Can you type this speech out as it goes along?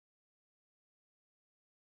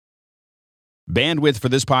Bandwidth for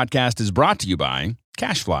this podcast is brought to you by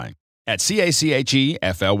CacheFly at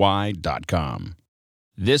CACHEFLY.com.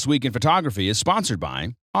 This Week in Photography is sponsored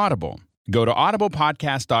by Audible. Go to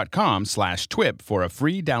audiblepodcast.com/TWiP for a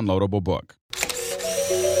free downloadable book.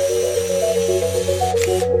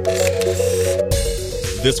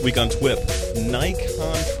 This week on TWiP,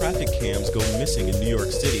 Nikon traffic cams go missing in New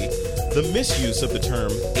York City, the misuse of the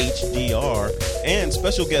term HDR, and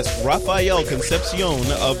special guest Rafael Concepcion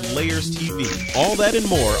of Layers TV. All that and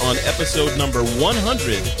more on episode number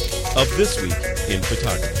 100 of This Week in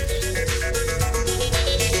Photography.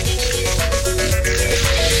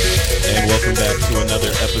 And welcome back to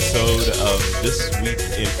another episode of This Week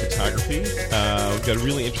in Photography. We've got a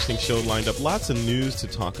really interesting show lined up. Lots of news to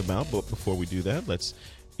talk about, but before we do that, let's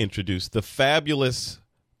introduce the fabulous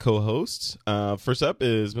co-hosts. First up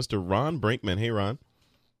is Mr. Ron Brinkman. Hey, Ron.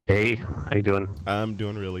 Hey, how you doing? I'm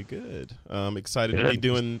doing really good. I'm excited to be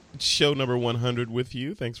doing show number 100 with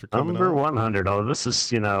you. Thanks for coming Number on. 100. Oh, this is,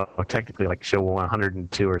 technically like show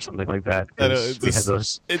 102 or something like that. It's a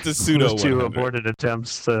pseudo those two 100. aborted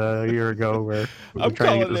attempts a year ago where we were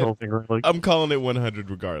trying to get this whole thing rolling. I'm calling it 100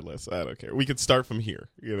 regardless. I don't care. We could start from here,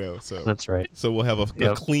 So that's right. So we'll have a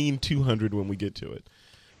clean 200 when we get to it.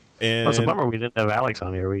 And it's a bummer we didn't have Alex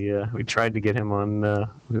on here. We tried to get him on.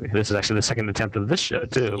 This is actually the second attempt of this show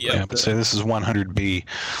too. Yeah, but say this is 100B.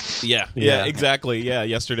 Yeah, exactly. Yeah,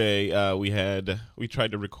 yesterday we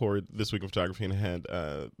tried to record This Week in Photography and had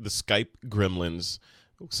the Skype gremlins.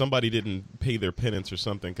 Somebody didn't pay their penance or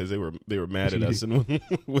something because they were mad at us and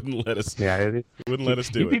wouldn't let us. Yeah, wouldn't let us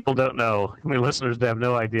do it. People don't know. Listeners have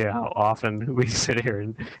no idea how often we sit here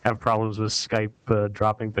and have problems with Skype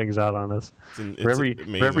dropping things out on us. For every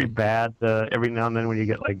bad, every now and then when you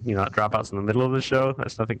get dropouts in the middle of the show,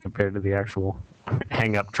 that's nothing compared to the actual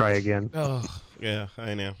hang up, try again. Oh, yeah,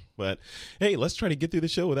 I know. But hey, let's try to get through the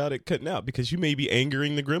show without it cutting out because you may be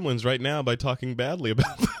angering the gremlins right now by talking badly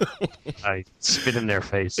about them. I spit in their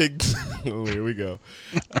face. Oh, here we go.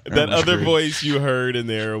 That other voice you heard in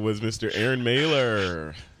there was Mr. Aaron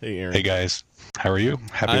Mailer. Hey, Aaron. Hey, guys. How are you?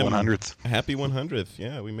 Happy 100th. Happy 100th.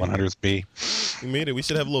 Yeah, we made 100th B. We made it. We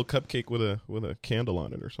should have a little cupcake with a candle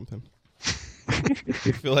on it or something. I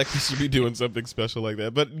feel like we should be doing something special like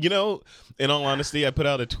that. But, in all honesty, I put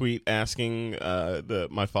out a tweet asking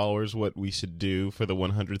my followers what we should do for the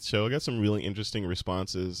 100th show. I got some really interesting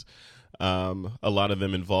responses. A lot of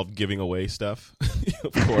them involved giving away stuff,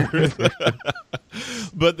 of course.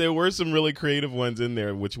 But there were some really creative ones in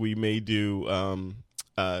there, which we may do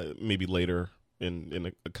maybe later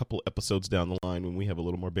in a couple episodes down the line when we have a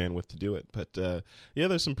little more bandwidth to do it. But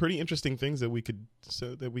there's some pretty interesting things that we could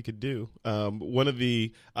do. One of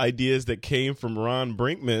the ideas that came from Ron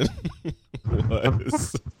Brinkman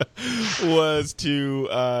was to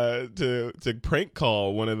prank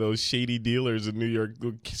call one of those shady dealers in New York,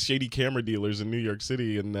 shady camera dealers in New York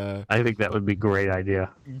City, and I think that would be a great idea.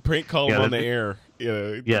 Prank call them on the air.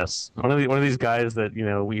 Yes, one of these guys that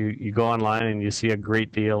you go online and you see a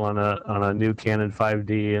great deal on a new Canon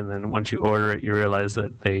 5D, and then once you order it, you realize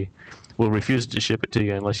that they will refuse to ship it to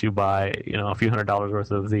you unless you buy a few $100s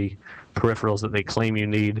worth of the peripherals that they claim you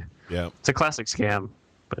need. Yeah, it's a classic scam.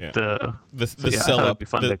 But the sell up, it'd be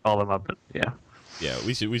fun to call them up. But yeah,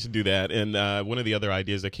 we should do that. And one of the other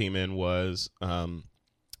ideas that came in was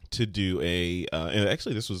to do and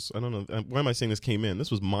actually this was, I don't know, why am I saying this came in?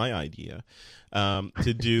 This was my idea,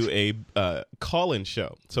 to do a call-in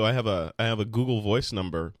show. So I have a Google Voice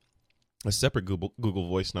number, a separate Google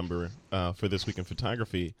Voice number for This Week in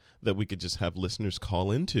Photography that we could just have listeners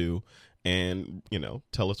call into and,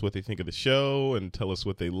 tell us what they think of the show and tell us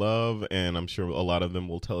what they love. And I'm sure a lot of them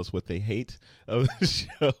will tell us what they hate of the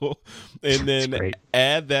show. And then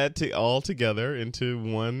add that all together into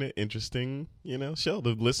one interesting, show.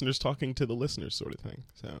 The listeners talking to the listeners sort of thing.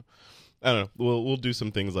 So, I don't know. We'll do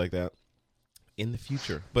some things like that in the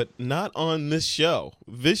future. But not on this show.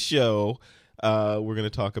 This show, we're going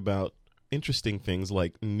to talk about interesting things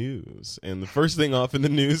like news, and the first thing off in the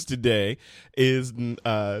news today is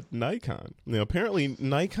Nikon. Now, apparently,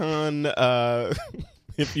 Nikon.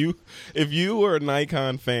 If you were a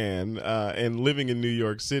Nikon fan and living in New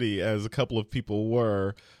York City, as a couple of people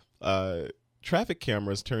were, traffic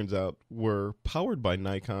cameras turns out were powered by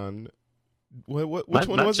Nikon. Which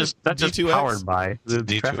one was it? Not just powered by the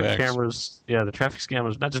D2X. traffic cameras. Yeah, the traffic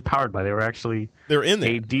cameras not just powered by. They were in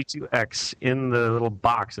there. A D2X in the little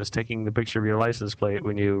box that's taking the picture of your license plate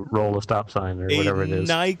when you roll a stop sign or whatever it is.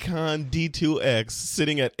 Nikon D2X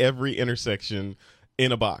sitting at every intersection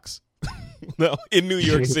in a box. No, in New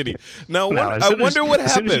York City. Now, I wonder what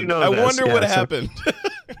happened.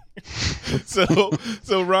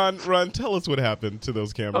 So Ron, tell us what happened to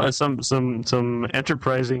those cameras. Some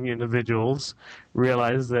enterprising individuals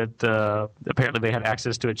realized that apparently they had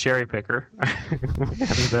access to a cherry picker.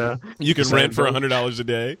 And, you can rent for $100 a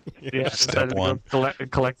day. Yeah, Step one.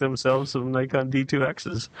 Collect themselves some Nikon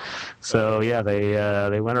D2Xs. So yeah,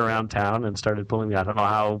 they went around town and started pulling. I don't know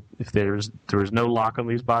how, if there was no lock on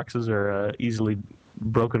these boxes or easily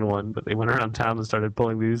broken one, but they went around town and started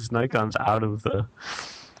pulling these Nikons out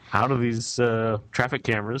of these traffic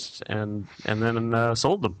cameras and then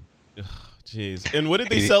sold them. Jeez. And what did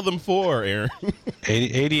they sell them for, Aaron?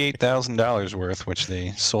 $88,000 worth, which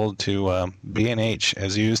they sold to B&H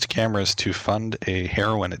as used cameras to fund a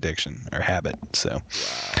heroin addiction or habit. So,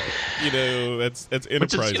 wow. That's enterprising.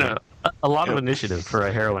 Which is, a lot of initiative for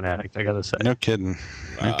a heroin addict, I gotta say. No kidding.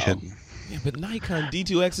 Wow. No kidding. Yeah, but Nikon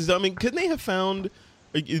D2Xs, I mean, couldn't they have found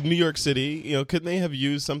in New York City, couldn't they have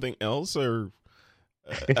used something else? Or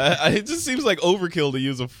it just seems like overkill to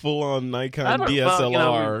use a full-on Nikon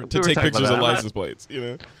DSLR to take pictures of license plates.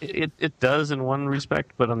 It does in one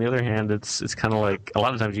respect, but on the other hand, it's kind of like a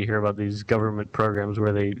lot of times you hear about these government programs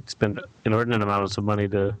where they spend inordinate amounts of money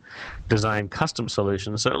to design custom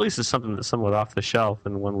solutions. So at least it's something that's somewhat off the shelf,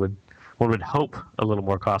 and one would hope a little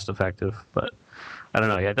more cost-effective, but. I don't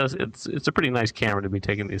know. Yeah, it's a pretty nice camera to be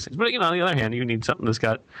taking these things. But on the other hand, you need something that's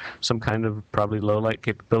got some kind of probably low light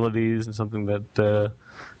capabilities and something that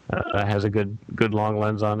has a good long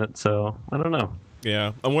lens on it. So I don't know.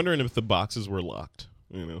 Yeah, I'm wondering if the boxes were locked,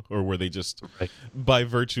 or were they just by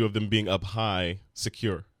virtue of them being up high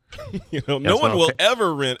secure? No one will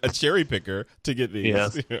ever rent a cherry picker to get these.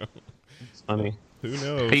 Yes. It's funny. Who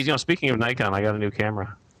knows? Hey, speaking of Nikon, I got a new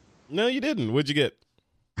camera. No, you didn't. What'd you get?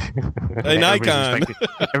 A Nikon.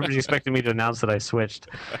 Everybody's expecting me to announce that I switched.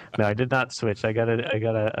 No, I did not switch. I got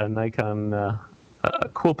a Nikon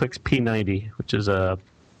Coolpix P90, which is sort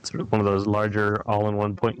of one of those larger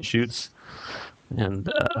all-in-one point and shoots.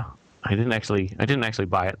 And I didn't actually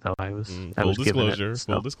buy it though. I was disclosure.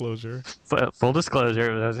 Full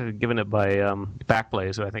disclosure. I was given it by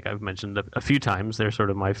Backblaze, who I think I've mentioned a few times. They're sort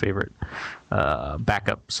of my favorite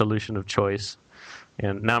backup solution of choice.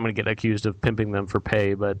 And now I'm going to get accused of pimping them for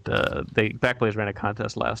pay, but Backblaze ran a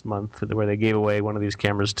contest last month where they gave away one of these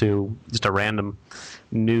cameras to just a random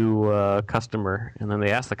new customer, and then they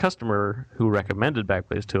asked the customer who recommended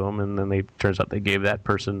Backblaze to them, and then turns out they gave that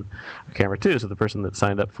person a camera too. So the person that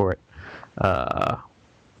signed up for it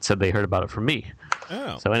said they heard about it from me.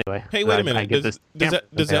 Oh. So anyway, hey, wait a minute. Does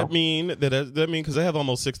that mean because I have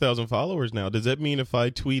almost 6,000 followers now? Does that mean if I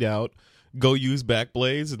tweet out, go use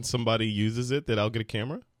Backblaze, and somebody uses it, that I'll get a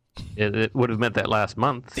camera? It would have meant that last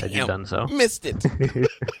month had you done so. Missed it.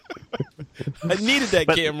 I needed that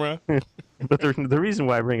camera. But the reason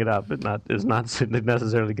why I bring it up is not to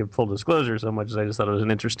necessarily give full disclosure so much as I just thought it was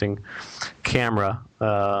an interesting camera.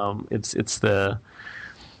 I'm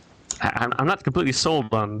not completely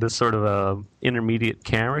sold on this sort of a intermediate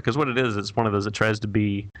camera, because what it is, it's one of those that tries to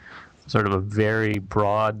be sort of a very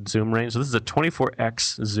broad zoom range. So this is a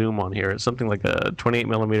 24x zoom on here. It's something like a 28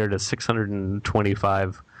 millimeter to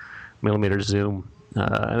 625 millimeter zoom.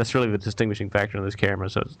 And that's really the distinguishing factor in this camera.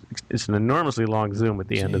 So it's an enormously long zoom at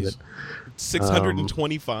the end of it.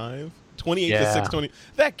 625? 28 to 620?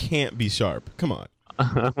 That can't be sharp. Come on.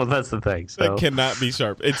 Well, that's the thing. So. That cannot be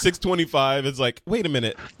sharp. It's 625. It's like, wait a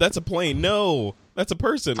minute. That's a plane. No, that's a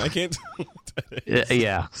person. I can't.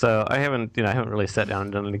 Yeah. So I haven't really sat down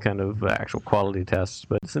and done any kind of actual quality tests,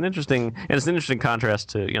 but it's an interesting contrast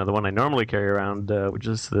to the one I normally carry around, which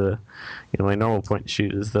is my normal point and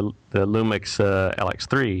shoot is the Lumix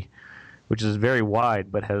LX3, which is very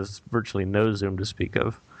wide but has virtually no zoom to speak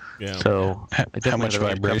of. Yeah. So how much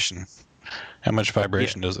vibration? How much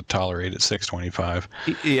vibration does it tolerate at 625?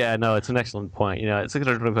 Yeah, no, it's an excellent point. It's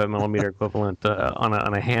 625 millimeter equivalent on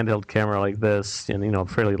a handheld camera like this, and a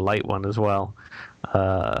fairly light one as well.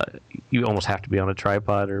 You almost have to be on a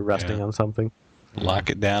tripod or resting on something.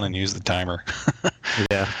 Lock it down and use the timer.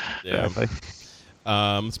 Yeah. Exactly.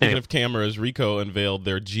 Speaking of cameras, Ricoh unveiled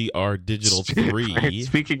their GR Digital 3.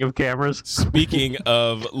 Speaking of cameras. Speaking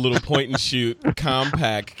of little point and shoot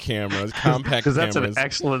compact cameras. Because that's an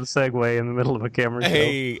excellent segue in the middle of a camera show.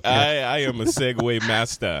 Hey, I am a segue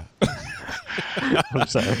master. I'm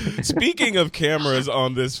sorry. Speaking of cameras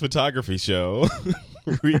on this photography show,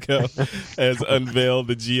 Ricoh has unveiled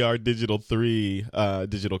the GR Digital 3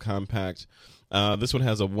 digital compact. This one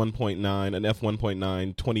has an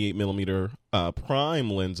f1.9 28 millimeter prime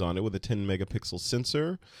lens on it with a 10 megapixel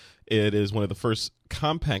sensor. It is one of the first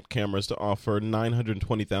compact cameras to offer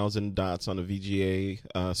 920,000 dots on a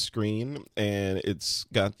VGA screen, and it's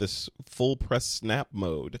got this full press snap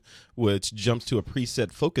mode, which jumps to a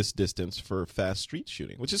preset focus distance for fast street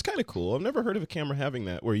shooting, which is kind of cool. I've never heard of a camera having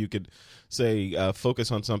that, where you could say focus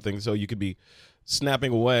on something, so you could be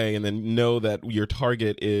snapping away and then know that your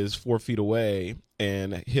target is 4 feet away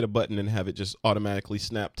and hit a button and have it just automatically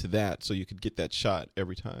snap to that, so you could get that shot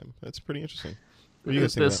every time. That's pretty interesting. What do you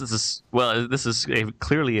guys think This is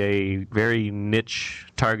clearly a very niche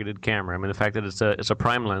targeted camera. I mean, the fact that it's a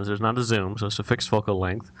prime lens, there's not a zoom, so it's a fixed focal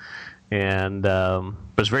length, and but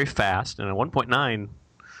it's very fast. And a 1.9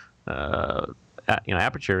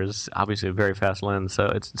 aperture is obviously a very fast lens, so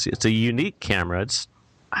it's a unique camera.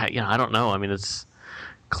 I don't know. I mean, it's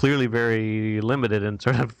clearly very limited in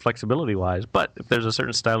sort of flexibility wise, but if there's a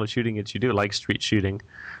certain style of shooting that you do, like street shooting,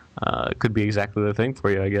 it could be exactly the thing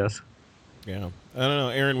for you, I guess. Yeah. I don't know.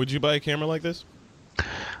 Aaron, would you buy a camera like this?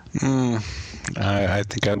 I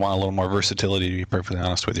think I'd want a little more versatility, to be perfectly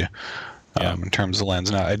honest with you, in terms of lens.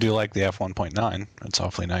 Now, I do like the f1.9. It's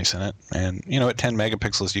awfully nice in it. And, at 10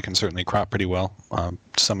 megapixels, you can certainly crop pretty well, to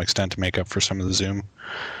some extent, to make up for some of the zoom,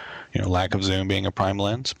 lack of zoom being a prime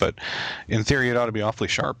lens. But in theory, it ought to be awfully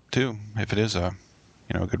sharp, too, if it is a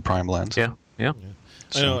good prime lens. Yeah.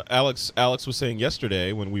 So, I know Alex was saying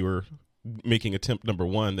yesterday when we were making attempt number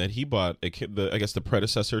 1 that he bought the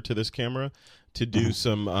predecessor to this camera to do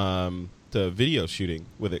some the video shooting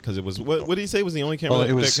with it, because it was what did he say was the only camera? Well,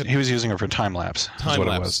 he was using it for time lapse.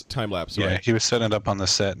 Time lapse. Yeah, right. he was setting it up on the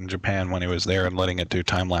set in Japan when he was there and letting it do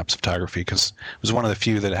time lapse photography, because it was one of the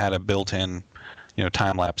few that had a built-in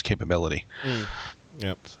time lapse capability.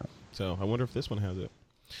 Yep. So I wonder if this one has it.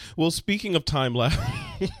 Well, speaking of time lapse,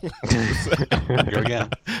 here again.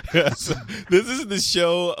 So this is the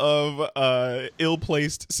show of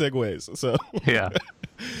ill-placed segues. So yeah,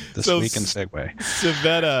 this week in segue.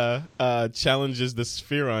 Civetta challenges the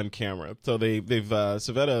Spheron camera. So they've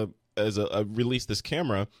Civetta has released this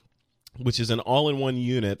camera, which is an all-in-one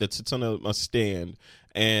unit that sits on a stand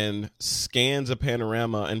and scans a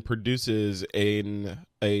panorama and produces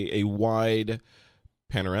a wide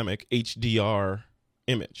panoramic HDR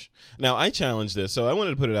image. Now, I challenged this, so I wanted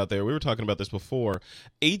to put it out there. We were talking about this before.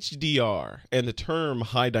 HDR and the term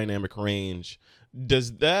high dynamic range,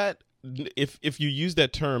 does that, if you use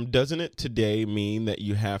that term, doesn't it today mean that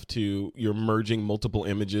you're merging multiple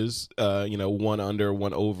images, one under,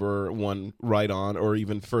 one over, one right on, or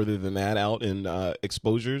even further than that out in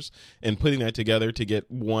exposures, and putting that together to get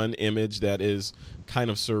one image that is kind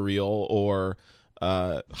of surreal or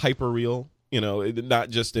hyper real? Not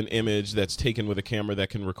just an image that's taken with a camera that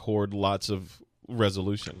can record lots of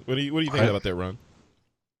resolution. What do you think about that, Ron?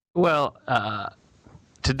 Well,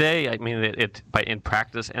 today, I mean, it in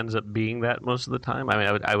practice ends up being that most of the time. I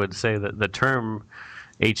mean, I would say that the term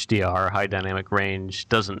HDR, high dynamic range,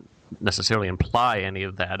 doesn't necessarily imply any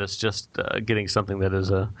of that. It's just getting something that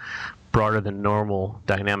is a broader than normal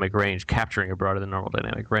dynamic range, capturing a broader than normal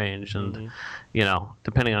dynamic range, and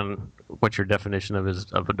depending on what your definition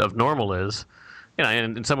of normal is,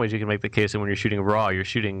 and in some ways you can make the case that when you're shooting RAW, you're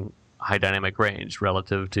shooting high dynamic range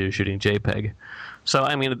relative to shooting JPEG. So,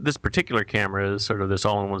 I mean, this particular camera is sort of this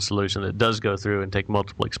all-in-one solution that does go through and take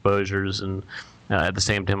multiple exposures, and at the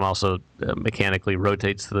same time also mechanically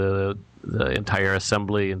rotates the entire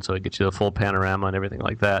assembly, and so it gets you the full panorama and everything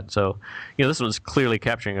like that. So, this one's clearly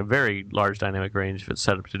capturing a very large dynamic range if it's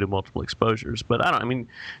set up to do multiple exposures. But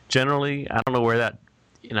generally, I don't know where that,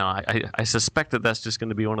 I suspect that that's just going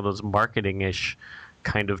to be one of those marketing-ish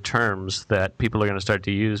kind of terms that people are going to start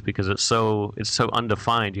to use because it's so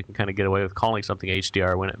undefined. You can kind of get away with calling something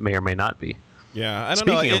HDR when it may or may not be. Yeah, I don't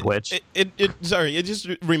know. Speaking of which, it just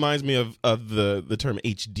reminds me of the term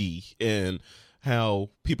HD and how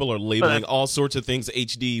people are labeling all sorts of things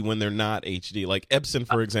HD when they're not HD. Like Epson,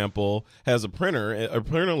 for example, has a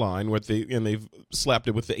printer line where they've slapped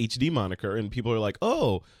it with the HD moniker, and people are like,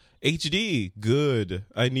 "Oh, HD, good.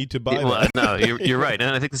 I need to buy that." No, you're right,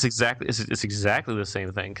 and I think it's exactly the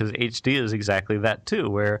same thing, because HD is exactly that too,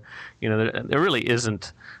 where there really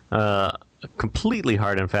isn't a completely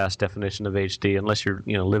hard and fast definition of HD unless you're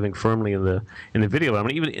living firmly in the video. I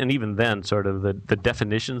mean, even then, sort of the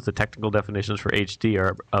definitions, the technical definitions for HD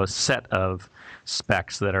are a set of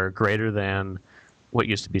specs that are greater than what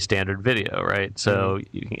used to be standard video, right? So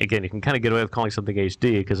you can kind of get away with calling something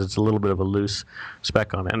HD because it's a little bit of a loose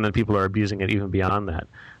spec on it, and then people are abusing it even beyond that.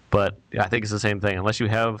 But I think it's the same thing. Unless you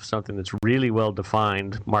have something that's really well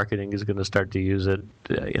defined, marketing is going to start to use it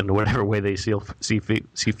in whatever way they see fit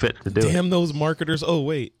to do it. Damn those marketers. Oh,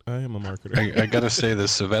 wait. I am a marketer. I got to say, the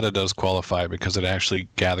Civetta does qualify because it actually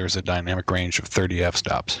gathers a dynamic range of 30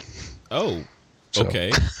 f-stops. Oh, So-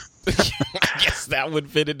 okay. I guess that would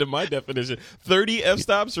fit into my definition. 30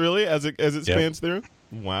 f-stops, really, as it spans through?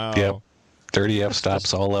 Wow. Yep. 30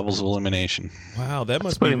 f-stops, all levels of illumination. Wow, that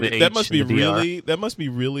must putting be the that H must be in the DR.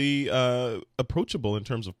 really approachable in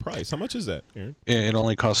terms of price. How much is that, Aaron? It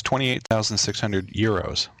only costs 28,600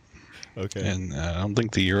 euros. Okay. And I don't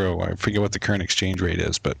think the euro, I forget what the current exchange rate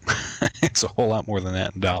is, but it's a whole lot more than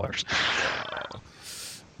that in dollars.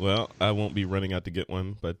 Well, I won't be running out to get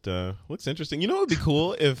one, but looks interesting. You know, it would be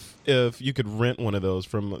cool if you could rent one of those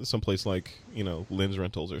from someplace like, Lens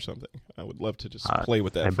Rentals or something. I would love to just play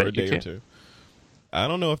with that for a day or two. I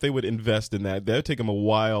don't know if they would invest in that. That would take them a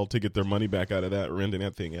while to get their money back out of that, renting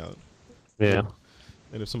that thing out. Yeah.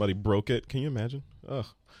 And if somebody broke it, can you imagine? Ugh.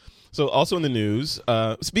 So also in the news,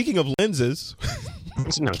 speaking of lenses,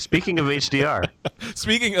 No, speaking of HDR,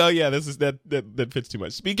 that fits too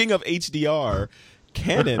much. Speaking of HDR,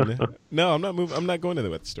 Canon. No, I'm not going to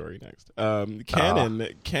that story next.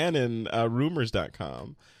 Canon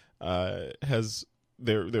rumors.com has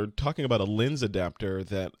they're talking about a lens adapter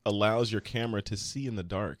that allows your camera to see in the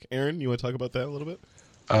dark. Aaron, you want to talk about that a little bit?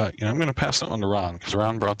 I'm going to pass that one to Ron because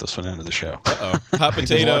Ron brought this one into the show. Uh-oh. Hot He knows a lot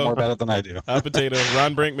potato. more about it than I do. Hot potato.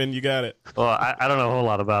 Ron Brinkman, you got it. well, I don't know a whole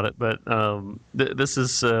lot about it, but this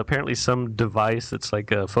is apparently some device that's like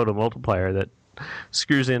a photo multiplier that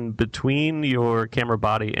screws in between your camera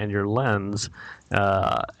body and your lens,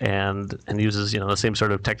 and uses the same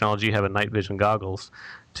sort of technology you have in night vision goggles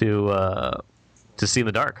to see in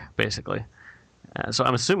the dark, basically. So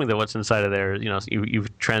I'm assuming that what's inside of there,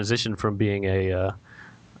 you've transitioned from being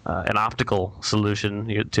an optical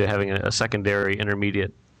solution to having a secondary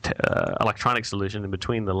intermediate electronic solution in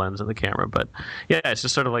between the lens and the camera. But yeah, it's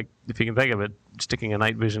just sort of like, if you can think of it, sticking a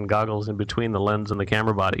night vision goggles in between the lens and the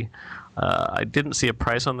camera body. I didn't see a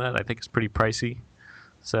price on that. I think it's pretty pricey.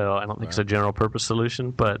 So I don't think it's a general purpose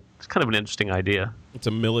solution, but it's kind of an interesting idea. It's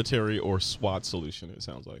a military or SWAT solution, it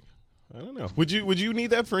sounds like. I don't know. Would you need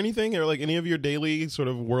that for anything, or like any of your daily sort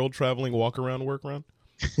of world traveling walk around work around?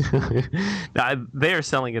 They are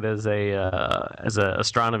selling it as a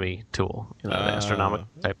astronomy tool, the astronomical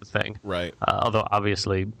type of thing. Right. Although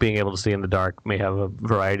obviously being able to see in the dark may have a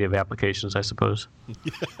variety of applications, I suppose.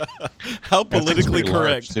 How politically pretty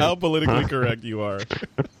large, correct? too. How politically correct you are.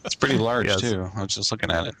 It's pretty large, Yes. too. I was just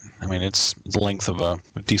looking at it. I mean, it's the length of a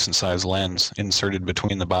decent-sized lens inserted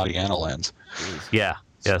between the body and a lens. Yeah.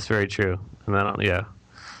 Yes, very true. And then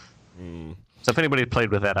So if anybody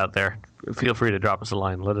played with that out there, feel free to drop us a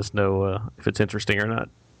line. Let us know if it's interesting or not.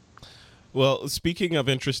 Well, speaking of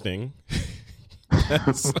interesting,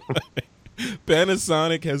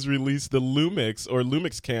 Panasonic has released the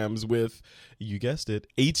Lumix cams with, you guessed it,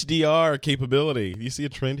 HDR capability. You see a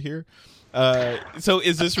trend here? So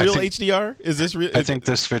is this real HDR? Is this real? I think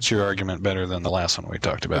this fits your argument better than the last one we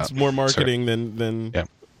talked about. It's more marketing than Yeah.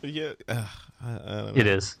 Yeah. I don't know. It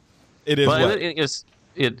is. It is. Well, What?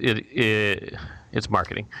 it's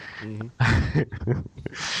marketing. Go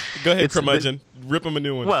ahead, it's- curmudgeon. Rip them a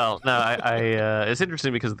new one. Well, no, it's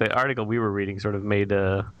interesting because the article we were reading sort of made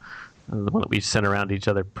the one that we sent around to each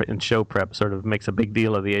other in show prep sort of makes a big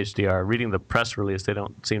deal of the HDR. Reading the press release, they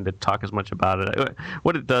don't seem to talk as much about it.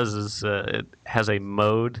 What it does is it has a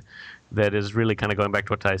mode that is really kind of going back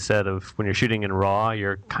to what I said of when you're shooting in RAW,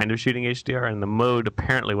 you're kind of shooting HDR, and the mode,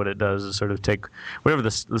 apparently what it does is sort of take whatever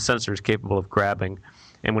the sensor is capable of grabbing,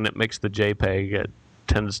 and when it makes the JPEG, it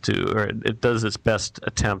does its best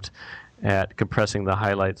attempt at compressing the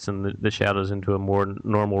highlights and the shadows into a more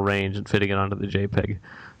normal range and fitting it onto the JPEG.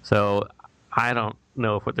 So I don't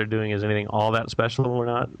know if what they're doing is anything all that special or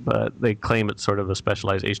not, but they claim it's sort of a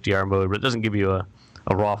specialized HDR mode, but it doesn't give you a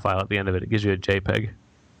RAW file at the end of it. It gives you a JPEG.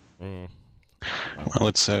 Well,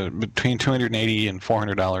 it's between $280 and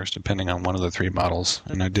 $400 depending on one of the three models.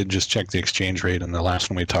 And I did just check the exchange rate, and the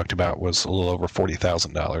last one we talked about was a little over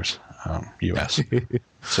 $40,000 US.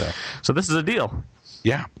 So this is a deal.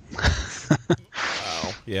 Yeah. Wow.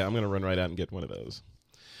 Yeah, I'm gonna run right out and get one of those.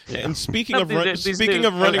 And speaking of running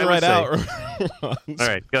I would right say- out, All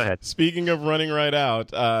right, go ahead. Speaking of running right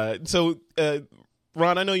out, Ron,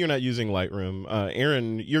 I know you're not using Lightroom.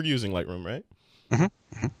 Aaron, you're using Lightroom, right?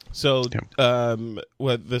 Mm-hmm. So, Yep.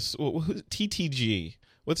 TTG?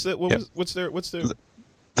 What's that? Yep. What's their?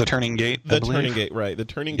 The Turning Gate. I The believe. Turning Gate, right? The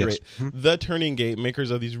Turning Yes. Gate. The Turning Gate,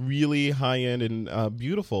 makers of these really high end and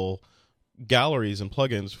beautiful galleries and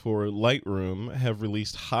plugins for Lightroom have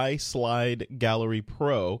released High Slide Gallery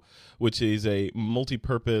Pro, which is a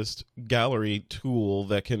multi-purpose gallery tool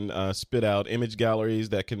that can spit out image galleries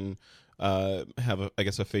that can have,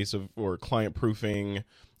 a face of or client proofing.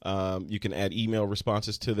 You can add email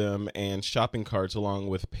responses to them and shopping carts, along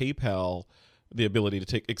with PayPal, the ability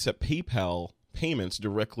to accept PayPal payments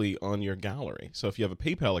directly on your gallery. So if you have a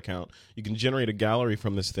PayPal account, you can generate a gallery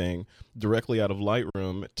from this thing directly out of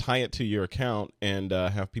Lightroom, tie it to your account, and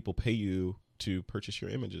have people pay you to purchase your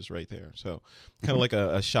images right there. So kind of like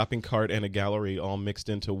a shopping cart and a gallery all mixed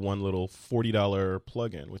into one little $40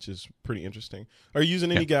 plugin, which is pretty interesting. Are you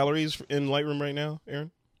using any galleries in Lightroom right now,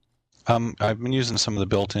 Aaron? I've been using some of the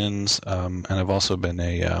built-ins, and I've also been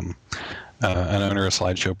an owner of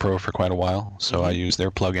Slideshow Pro for quite a while, so I use their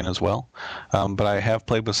plugin as well. But I have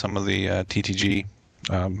played with some of the TTG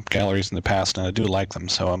galleries in the past, and I do like them,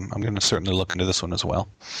 so I'm going to certainly look into this one as well.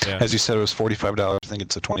 Yeah. As you said, it was $45. I think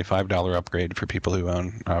it's a $25 upgrade for people who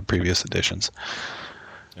own previous editions.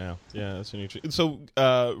 Yeah, that's interesting. So,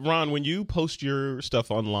 Ron, when you post your stuff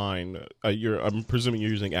online, I'm presuming you're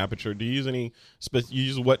using Aperture. Do you use you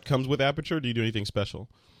use what comes with Aperture? Or do you do anything special?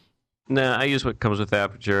 No, I use what comes with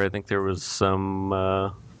Aperture. I think there was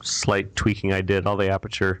some slight tweaking I did. All the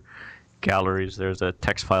Aperture galleries, there's a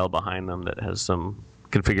text file behind them that has some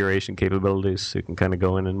configuration capabilities, so you can kind of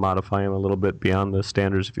go in and modify them a little bit beyond the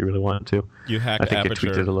standards if you really want to. You hack Aperture. I think Aperture.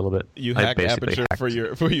 I tweaked it a little bit. You hack Aperture for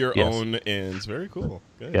your own ends. Very cool.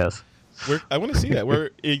 Good. Yes. I want to see that.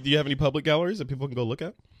 Do you have any public galleries that people can go look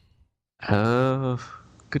at?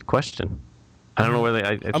 Good question. I don't know where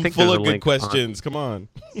I'm think full of good questions. Come on.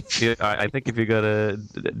 Yeah, I think if you go to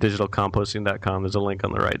digitalcomposting.com, there's a link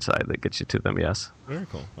on the right side that gets you to them. Yes. Very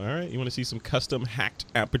cool. All right. You want to see some custom hacked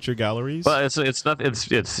Aperture galleries? Well, it's not.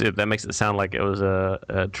 That makes it sound like it was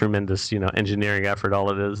a tremendous engineering effort. All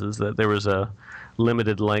it is that there was a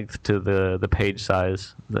limited length to the page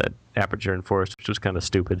size that Aperture enforced, which was kind of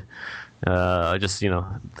stupid. Just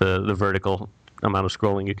the vertical amount of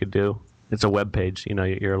scrolling you could do. It's a web page,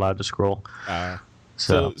 you're allowed to scroll.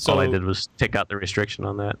 So all I did was take out the restriction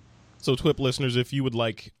on that. So TWiP listeners, if you would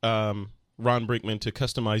like Ron Brinkman to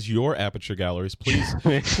customize your Aperture galleries,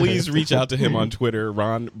 please reach out to him on Twitter,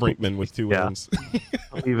 Ron Brinkman with 2 N's.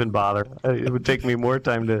 Don't even bother. It would take me more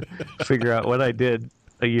time to figure out what I did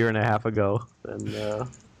a year and a half ago than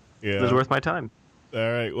it was worth my time. All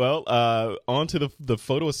right. Well, on to the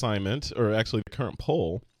photo assignment, or actually the current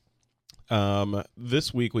poll.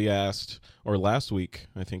 This week we asked, or last week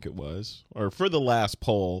I think it was, or for the last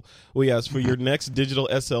poll, we asked, for your next digital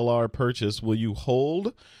SLR purchase, will you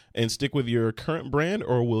hold and stick with your current brand,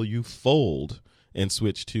 or will you fold and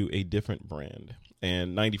switch to a different brand?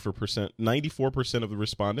 And 94% of the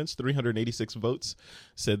respondents, 386 votes,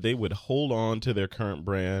 said they would hold on to their current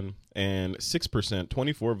brand, and 6%,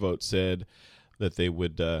 24 votes, said that they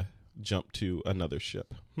would jump to another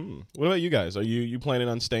ship. What about you guys? Are you planning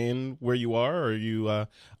on staying where you are, or are you you're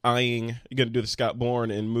going to do the Scott Bourne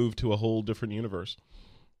and move to a whole different universe?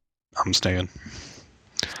 I'm staying.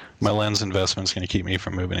 My lens investment's going to keep me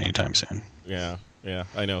from moving anytime soon. Yeah,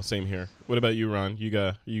 I know. Same here. What about you, Ron?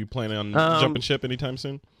 You planning on jumping ship anytime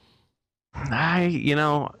soon?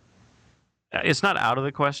 It's not out of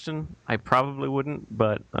the question. I probably wouldn't,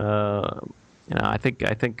 but I think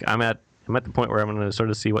I'm at the point where I'm going to sort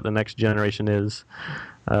of see what the next generation is,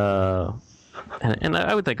 and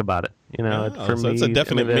I would think about it. For me, it's a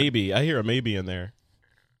definite maybe. I hear a maybe in there.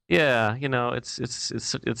 Yeah,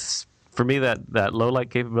 it's for me that low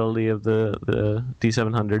light capability of the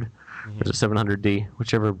D700, or is it 700D,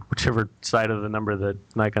 whichever side of the number that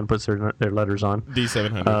Nikon puts their letters on.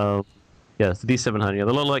 D700. Yes, the D700.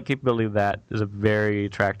 The low light capability of that is very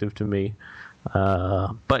attractive to me,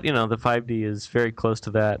 but the 5D is very close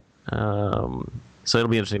to that. So it'll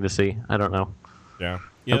be interesting to see. I don't know. Yeah.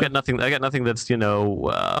 I got nothing that's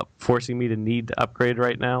forcing me to need to upgrade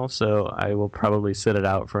right now. So I will probably sit it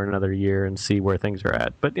out for another year and see where things are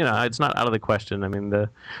at. But it's not out of the question. I mean, the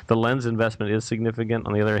lens investment is significant.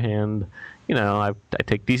 On the other hand, I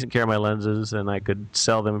take decent care of my lenses, and I could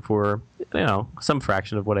sell them for some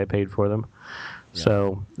fraction of what I paid for them. Yeah.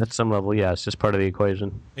 So at some level, it's just part of the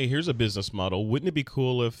equation. Hey, here's a business model. Wouldn't it be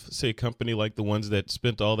cool if, say, a company like the ones that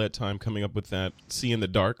spent all that time coming up with that see in the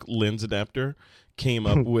dark lens adapter came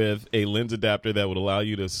up with a lens adapter that would allow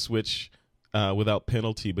you to switch without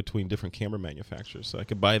penalty between different camera manufacturers? So I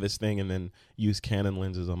could buy this thing and then use Canon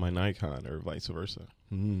lenses on my Nikon, or vice versa.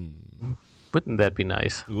 Wouldn't that be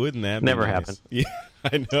nice? Wouldn't that never be nice? Happened? Yeah,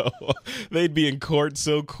 I know. They'd be in court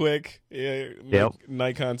so quick. Yeah, yep.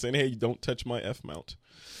 Nikon saying, "Hey, don't touch my F mount."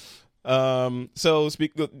 So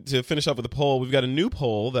to finish up with the poll, we've got a new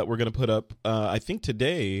poll that we're going to put up, I think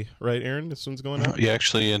today, right, Aaron? This one's going up? Yeah,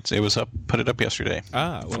 actually, it was up. Put it up yesterday.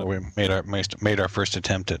 Well, we made our first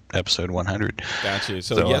attempt at episode 100. Gotcha.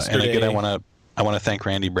 So yesterday, and again, I want to thank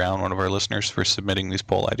Randy Brown, one of our listeners, for submitting these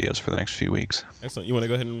poll ideas for the next few weeks. Excellent. You want to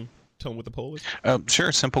go ahead and tell them what the poll is?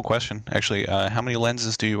 Sure. Simple question. Actually, how many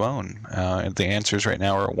lenses do you own? The answers right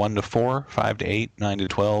now are 1 to 4, 5 to 8, 9 to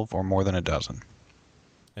 12, or more than a dozen.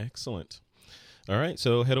 Excellent. All right,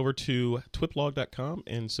 so head over to twiplog.com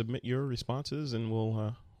and submit your responses, and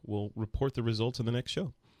we'll report the results in the next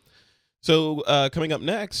show. So coming up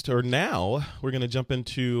next, or now, we're going to jump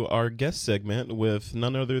into our guest segment with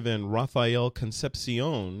none other than Rafael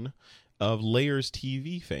Concepcion of Layers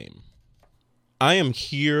TV fame. I am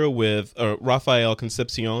here with Rafael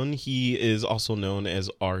Concepcion. He is also known as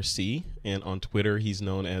RC, and on Twitter he's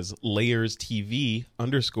known as Layers TV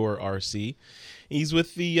 _RC. He's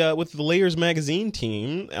with the Layers magazine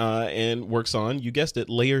team and works on, you guessed it,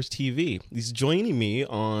 Layers TV. He's joining me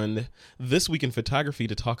on This Week in Photography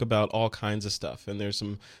to talk about all kinds of stuff. And there's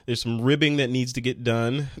some ribbing that needs to get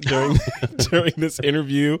done during during this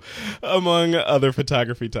interview, among other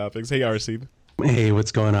photography topics. Hey, RC. Hey,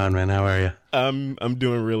 what's going on, man? How are you? I'm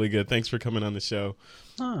doing really good. Thanks for coming on the show.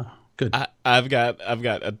 Oh, good. I've got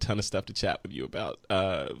a ton of stuff to chat with you about.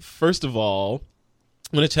 First of all,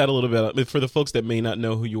 I'm going to chat a little bit for the folks that may not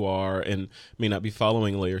know who you are and may not be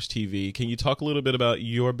following Layers TV. Can you talk a little bit about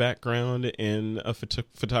your background in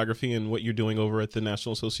photography and what you're doing over at the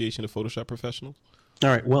National Association of Photoshop Professionals? All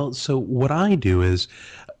right. Well, so what I do is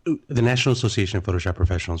the National Association of Photoshop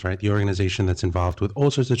Professionals, right? The organization that's involved with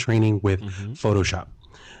all sorts of training with Photoshop.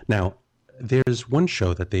 Now, there's one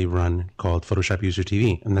show that they run called Photoshop User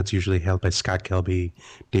TV, and that's usually held by Scott Kelby,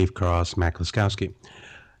 Dave Cross, Mac Laskowski.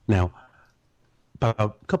 Now, about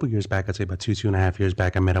a couple years back, I'd say about 2.5 years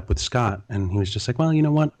back, I met up with Scott, and he was just like, well, you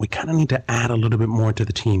know what? We kind of need to add a little bit more to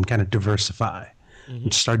the team, kind of diversify,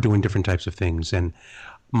 and start doing different types of things. And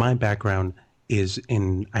my background is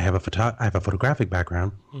I have a photographic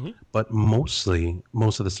background, but most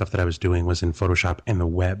of the stuff that I was doing was in Photoshop and the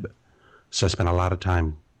web. So I spent a lot of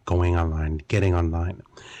time going online, getting online.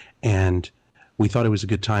 And we thought it was a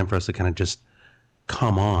good time for us to kind of just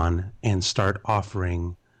come on and start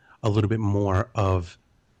offering a little bit more of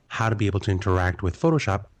how to be able to interact with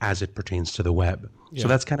Photoshop as it pertains to the web. Yeah. So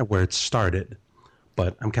that's kind of where it started.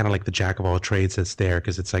 But I'm kind of like the jack of all trades that's there,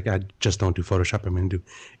 because it's like I just don't do Photoshop. I'm going to do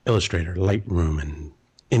Illustrator, Lightroom, and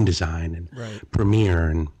InDesign, and Premiere.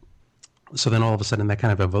 And so then all of a sudden that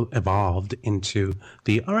kind of evolved into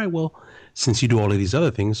all right, well, since you do all of these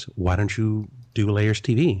other things, why don't you do Layers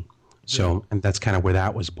TV? So, and that's kind of where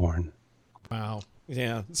that was born. Wow.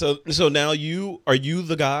 Yeah. So now are you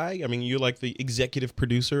the guy? I mean, you're like the executive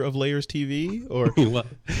producer of Layers TV, or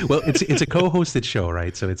well, it's a co-hosted show,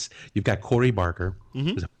 right? So you've got Corey Barker,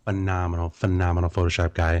 who's a phenomenal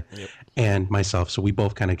Photoshop guy, and myself. So we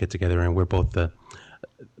both kind of get together, and we're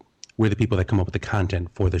the people that come up with the content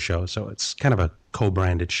for the show. So it's kind of a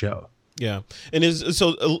co-branded show. Yeah. And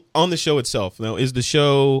on the show itself, now, is the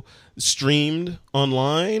show streamed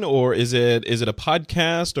online, or is it a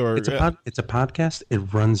podcast, or it's a podcast. It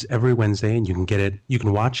runs every Wednesday, and you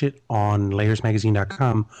can watch it on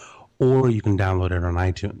layersmagazine.com, or you can download it on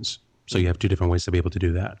iTunes. So you have two different ways to be able to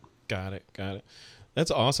do that. Got it.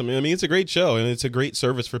 That's awesome. I mean, it's a great show, and it's a great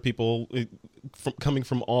service for people coming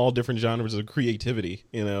from all different genres of creativity,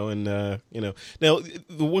 and now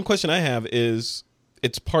the one question I have is,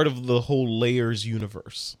 it's part of the whole Layers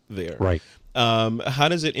universe there. Right. How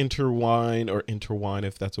does it intertwine,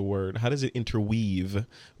 if that's a word? How does it interweave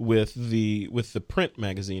with the print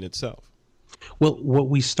magazine itself? Well, what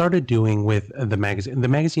we started doing with the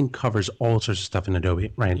magazine covers all sorts of stuff in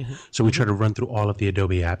Adobe, right? So we try to run through all of the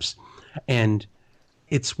Adobe apps. And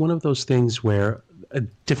it's one of those things where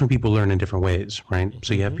different people learn in different ways, right?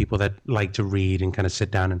 So you have people that like to read and kind of sit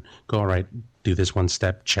down and go, all right, do this one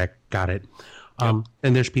step, check, got it. And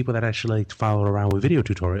there's people that actually like to follow around with video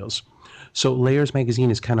tutorials. So Layers Magazine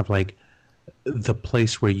is kind of like the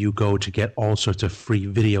place where you go to get all sorts of free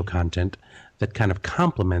video content that kind of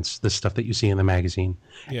complements the stuff that you see in the magazine.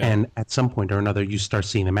 Yeah. And at some point or another, you start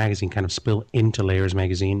seeing the magazine kind of spill into Layers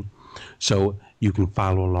Magazine. So you can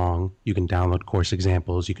follow along, you can download course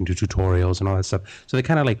examples, you can do tutorials and all that stuff. So they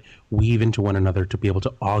kind of like weave into one another to be able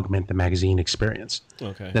to augment the magazine experience.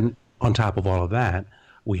 Okay. Then on top of all of that,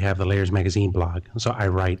 we have the Layers Magazine blog. So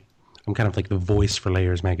I'm kind of like the voice for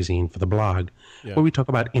Layers Magazine for the blog, where we talk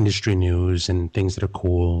about industry news and things that are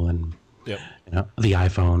cool, and the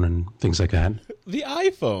iPhone and things like that. The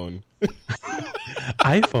iPhone.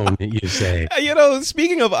 iPhone, you say?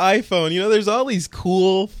 Speaking of iPhone, there's all these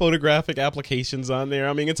cool photographic applications on there.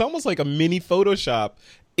 I mean, it's almost like a mini Photoshop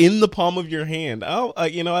in the palm of your hand. I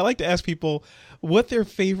like to ask people what their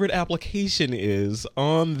favorite application is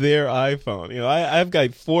on their iPhone. I've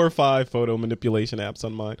got 4 or 5 photo manipulation apps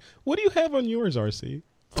on mine. What do you have on yours, RC?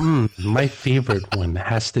 My favorite one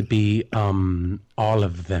has to be all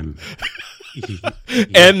of them.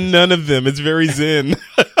 And none of them. It's very zen.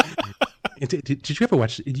 Did you ever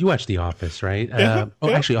watch? You watch The Office, right? Yeah.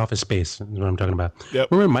 Actually, Office Space is what I'm talking about. Yep.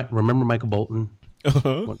 Remember Michael Bolton?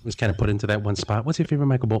 Uh-huh. Was kind of put into that one spot. What's your favorite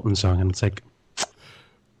Michael Bolton song? And it's like,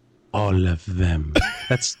 all of them.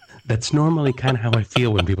 That's normally kind of how I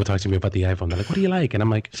feel when people talk to me about the iPhone. They're like, what do you like? And I'm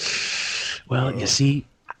like, well, you see,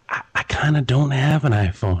 I kind of don't have an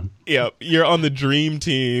iPhone. Yeah, you're on the dream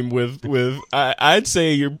team with I'd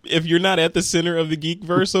say if you're not at the center of the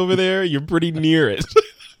Geekverse over there, you're pretty near it.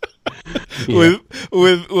 Yeah.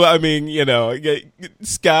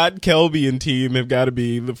 Scott, Kelby, and team have got to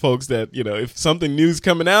be the folks that, if something new's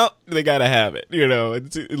coming out, they got to have it.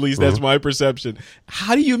 At least that's my perception.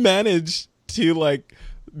 How do you manage to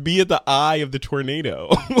be at the eye of the tornado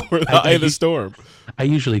or the eye of the storm? I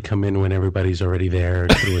usually come in when everybody's already there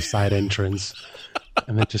through a side entrance,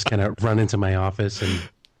 and then just kind of run into my office. And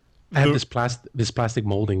I have this plastic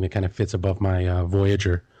molding that kind of fits above my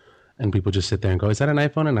Voyager. And people just sit there and go, is that an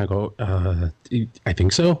iPhone? And I go, I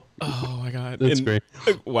think so. Oh, my God. That's great.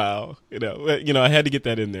 Wow. I had to get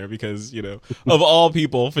that in there because, of all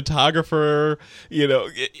people, photographer,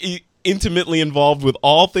 intimately involved with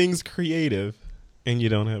all things creative, and you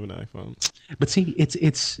don't have an iPhone. But see,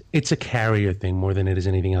 it's a carrier thing more than it is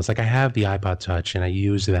anything else. Like, I have the iPod Touch, and I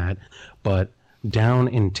use that. But down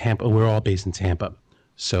in Tampa, we're all based in Tampa.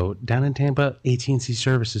 So down in Tampa, AT&T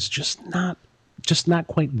service is just not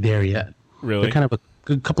quite there yet. Really? They're kind of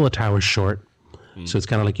a couple of towers short. So it's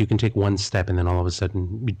kind of like you can take one step and then all of a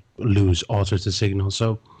sudden you lose all sorts of signals.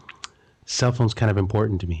 So cell phone's kind of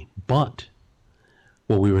important to me. But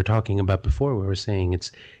what we were talking about before, we were saying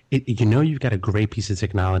you've got a great piece of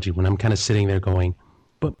technology when I'm kind of sitting there going,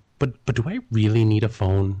 but do I really need a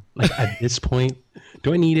phone? Like, at this point,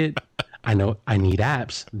 do I need it? I know I need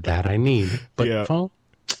apps that I need, but phone,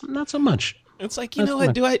 not so much. It's like,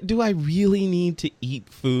 what? Do I really need to eat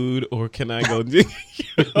food, or can I go?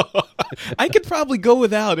 I could probably go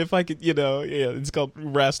without if I could. It's called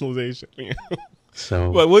rationalization.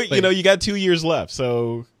 So, well, you got 2 years left.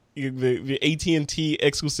 So the AT&T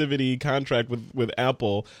exclusivity contract with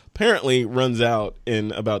Apple apparently runs out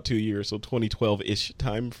in about 2 years, so 2012-ish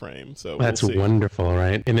time frame. So that's we'll see. Wonderful,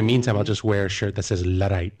 right? In the meantime, I'll just wear a shirt that says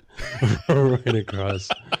Luddite right across.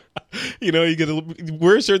 You get to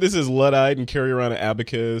wear a shirt that says Luddite and carry around an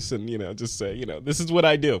abacus and, just say, this is what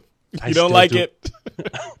I do. You don't like it.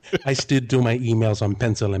 I still do my emails on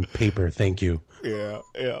pencil and paper. Thank you. Yeah,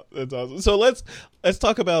 that's awesome. So let's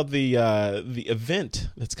talk about the event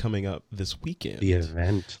that's coming up this weekend. The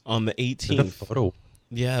event on the 18th. The photo.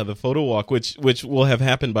 Yeah, the photo walk, which will have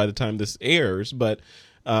happened by the time this airs. But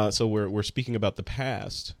so we're speaking about the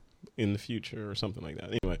past in the future or something like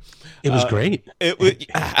that. Anyway, it was great.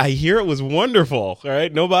 I hear it was wonderful. All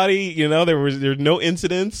right, nobody, there were no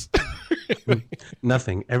incidents.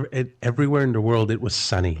 Nothing. Everywhere in the world, it was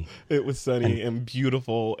sunny. It was sunny and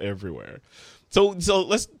beautiful everywhere. So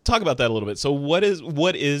let's talk about that a little bit. So what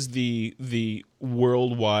is the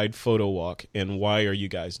worldwide photo walk, and why are you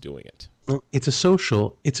guys doing it? Well, it's a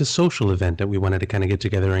social event that we wanted to kind of get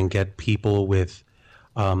together and get people with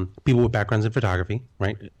backgrounds in photography,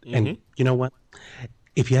 right? Mm-hmm. And you know what?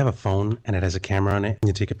 If you have a phone and it has a camera on it and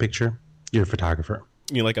you take a picture, you're a photographer.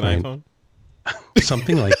 You like an iPhone?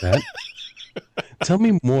 Something like that. Tell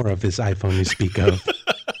me more of this iPhone you speak of.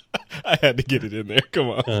 I had to get it in there. Come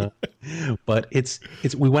on. But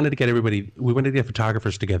we wanted to get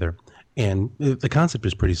photographers together. And the concept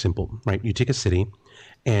is pretty simple, right? You take a city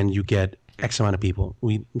and you get X amount of people.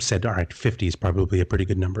 We said, all right, 50 is probably a pretty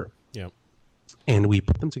good number. Yeah. And we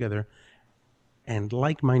put them together, and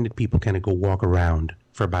like-minded people kind of go walk around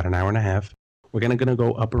for about an hour and a half. We're gonna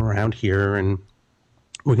go up around here, and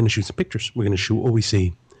we're going to shoot some pictures. We're going to shoot what we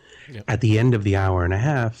see. Yep. At the end of the hour and a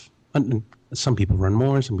half, some people run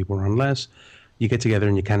more, some people run less. You get together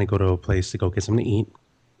and you kind of go to a place to go get something to eat,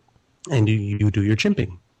 and you do your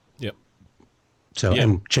chimping. Yep. So,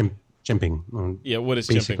 and chimping. Yeah, what is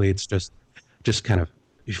basically, chimping? It's just kind of,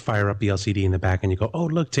 you fire up the LCD in the back and you go, oh,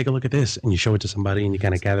 look, take a look at this. And you show it to somebody and you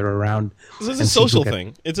kind of gather around. This is a social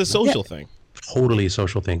thing. It's a social thing. Totally a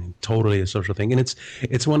social thing. And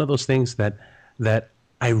it's one of those things that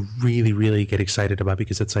I really, really get excited about,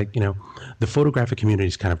 because it's like, the photographic community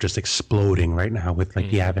is kind of just exploding right now with like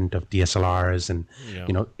the advent of DSLRs, and,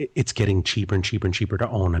 it's getting cheaper and cheaper and cheaper to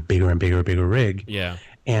own a bigger and bigger rig. Yeah.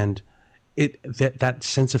 And that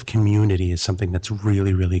sense of community is something that's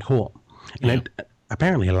really, really cool. And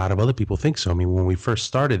apparently a lot of other people think so. I mean, when we first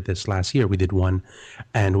started this last year, we did one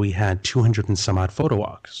and we had 200 and some odd photo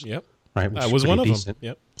walks. Yep. Right. I was one of them.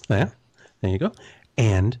 Yep. Yeah. There you go.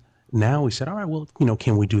 And now we said, all right, well,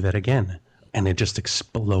 can we do that again? And it just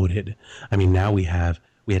exploded. I mean, now we had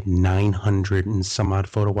 900 and some odd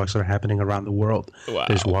photo walks that are happening around the world. Wow.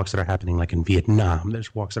 There's walks that are happening like in Vietnam.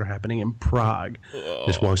 There's walks that are happening in Prague.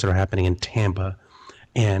 There's walks that are happening in Tampa.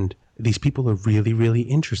 And these people are really, really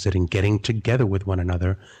interested in getting together with one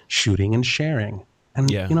another, shooting and sharing. And,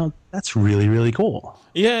 that's really, really cool.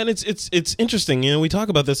 Yeah, and it's interesting. We talk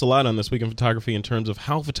about this a lot on This Week in Photography in terms of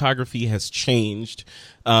how photography has changed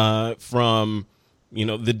from,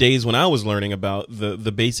 the days when I was learning about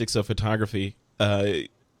the basics of photography.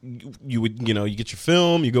 You would, you get your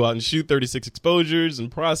film, you go out and shoot 36 exposures and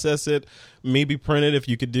process it, maybe print it if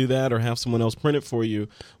you could do that, or have someone else print it for you.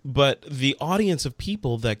 But the audience of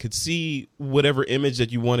people that could see whatever image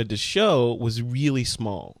that you wanted to show was really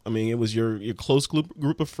small. I mean, it was your close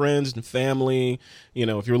group of friends and family.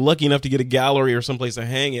 If you're lucky enough to get a gallery or someplace to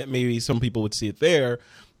hang it, maybe some people would see it there.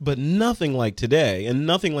 But nothing like today, and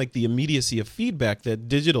nothing like the immediacy of feedback that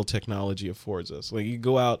digital technology affords us. Like, you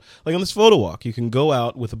go out, like on this photo walk, you can go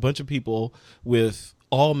out with a bunch of people with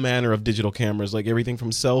all manner of digital cameras, like everything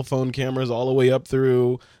from cell phone cameras all the way up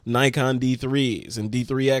through Nikon D3s and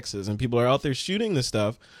D3Xs, and people are out there shooting this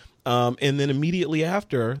stuff. And then immediately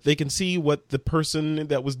after, they can see what the person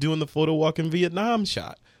that was doing the photo walk in Vietnam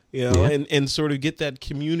shot. And sort of get that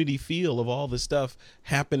community feel of all this stuff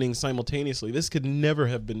happening simultaneously. This could never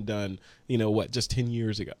have been done, just 10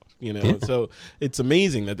 years ago, So it's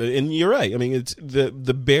amazing and you're right. I mean, it's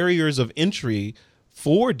the barriers of entry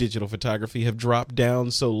for digital photography have dropped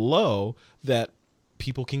down so low that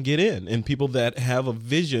people can get in, and people that have a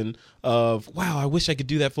vision of, wow, I wish I could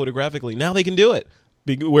do that photographically. Now they can do it.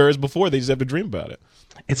 Whereas before they just have to dream about it.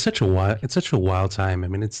 It's such a wild time. I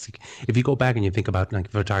mean, if you go back and you think about like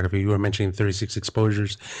photography, you were mentioning 36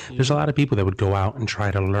 exposures. There's a lot of people that would go out and try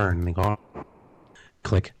to learn. And they go,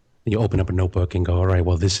 click. You open up a notebook and go, all right,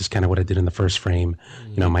 well, this is kind of what I did in the first frame.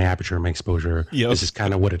 My aperture, my exposure. Yep. This is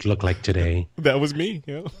kind of what it looked like today. That was me.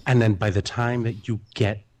 Yeah. And then by the time that you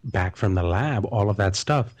get back from the lab, all of that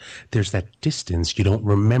stuff, there's that distance. You don't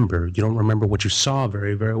remember what you saw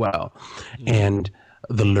very, very well. And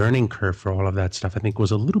the learning curve for all of that stuff, I think,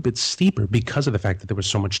 was a little bit steeper because of the fact that there was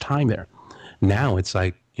so much time there. Now it's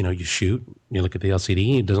like, you shoot, you look at the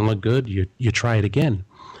LCD, it doesn't look good, you try it again.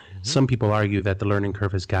 Some people argue that the learning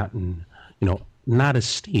curve has gotten, not as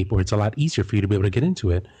steep, or it's a lot easier for you to be able to get into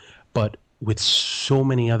it. But with so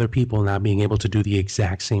many other people now being able to do the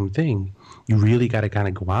exact same thing, you really got to kind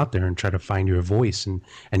of go out there and try to find your voice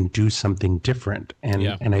and do something different.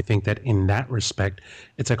 And I think that in that respect,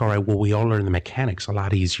 it's like, all right, well, we all learn the mechanics a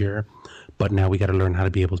lot easier, but now we got to learn how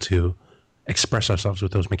to be able to express ourselves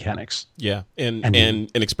with those mechanics. Yeah, and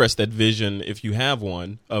express that vision, if you have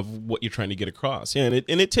one, of what you're trying to get across. Yeah,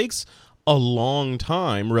 and it takes a long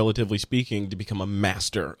time, relatively speaking, to become a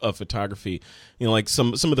master of photography. Like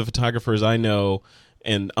some of the photographers I know,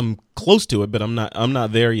 and I'm close to it, but I'm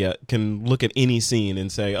not there yet, can look at any scene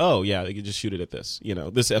and say, oh yeah, you can just shoot it at this,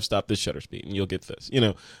 this f-stop, this shutter speed, and you'll get this.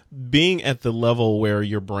 Being at the level where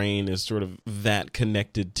your brain is sort of that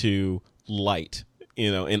connected to light,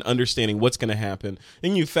 and understanding what's going to happen.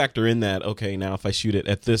 And you factor in that, okay, now if I shoot it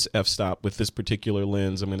at this f-stop with this particular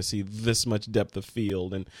lens, I'm going to see this much depth of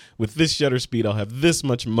field. And with this shutter speed, I'll have this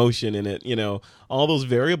much motion in it. All those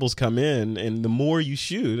variables come in. And the more you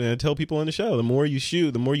shoot, and I tell people on the show, the more you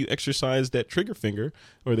shoot, the more you exercise that trigger finger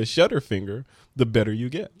or the shutter finger, the better you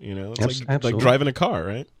get. It's like driving a car,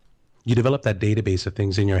 right? You develop that database of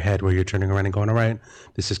things in your head where you're turning around and going, all right,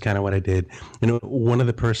 this is kind of what I did. One of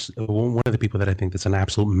the people that I think that's an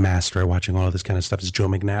absolute master at watching all of this kind of stuff is Joe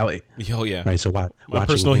McNally. Oh yeah, right. So my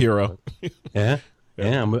personal hero. Yeah.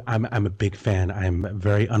 I'm a big fan. I'm a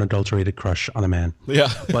very unadulterated crush on the man.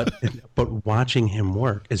 Yeah. but watching him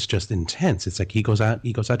work is just intense. It's like he goes out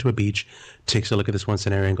to a beach, takes a look at this one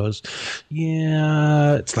scenario and goes,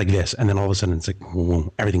 yeah, it's like this, and then all of a sudden it's like,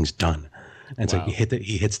 boom, everything's done. And it's like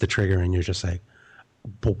he hits the trigger and you're just like,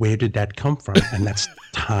 but where did that come from? And that's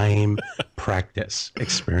time, practice,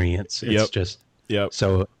 experience. It's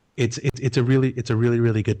so it's a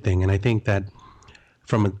really good thing. And I think that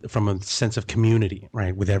from a sense of community,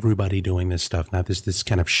 right, with everybody doing this stuff, now there's this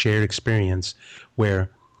kind of shared experience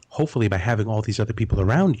where hopefully by having all these other people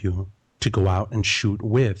around you, to go out and shoot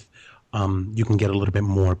with, you can get a little bit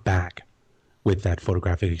more back with that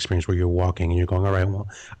photographic experience where you're walking and you're going, all right, well,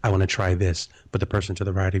 I want to try this. But the person to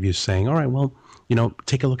the right of you is saying, all right, well,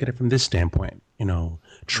 take a look at it from this standpoint.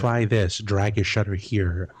 Try this, drag your shutter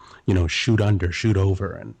here, shoot under, shoot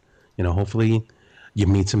over. And, hopefully you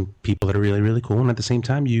meet some people that are really, really cool. And at the same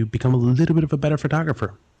time, you become a little bit of a better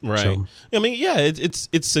photographer. Right. So, I mean, yeah, it's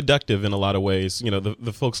seductive in a lot of ways.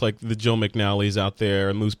 The folks like the Joe McNally's out there,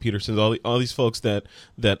 and Moose Peterson's, all these folks that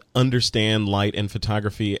understand light and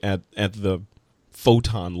photography at the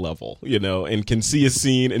photon level, and can see a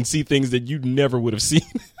scene and see things that you never would have seen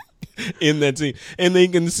in that scene. And they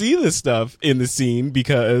can see this stuff in the scene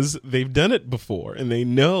because they've done it before and they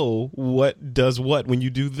know what does what when you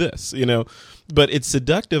do this, But it's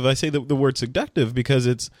seductive. I say the word seductive because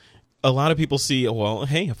it's, a lot of people see, well,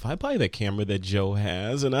 hey, if I buy that camera that Joe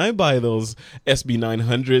has and I buy those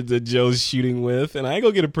SB900s that Joe's shooting with and I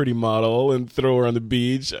go get a pretty model and throw her on the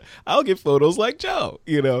beach, I'll get photos like Joe,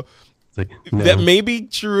 like, no. That may be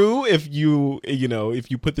true if you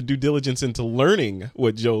put the due diligence into learning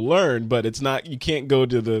what Joe learned, but it's not. You can't go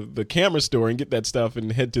to the camera store and get that stuff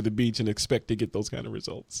and head to the beach and expect to get those kind of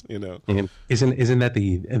results. And isn't that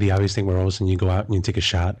the obvious thing where all of a sudden you go out and you take a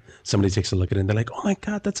shot, somebody takes a look at it and they're like, oh my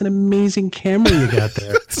God, that's an amazing camera you got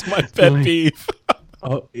there. It's my pet peeve.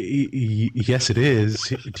 Oh, yes, it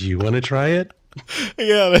is. Do you want to try it?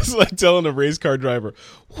 Yeah, that's like telling a race car driver,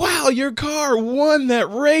 wow, your car won that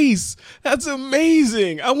race. That's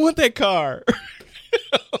amazing. I want that car.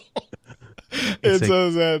 It's so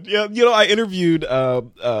sad. Yeah, I interviewed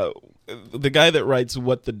the guy that writes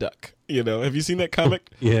What the Duck. Have you seen that comic?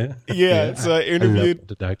 Yeah. Yeah, so I interviewed. I love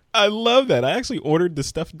the duck. I love that. I actually ordered the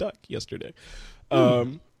stuffed duck yesterday.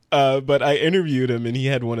 But I interviewed him, and he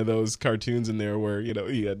had one of those cartoons in there where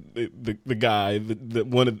he had the guy,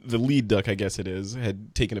 one of the lead duck, I guess it is,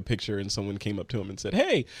 had taken a picture, and someone came up to him and said,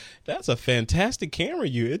 "Hey, that's a fantastic camera.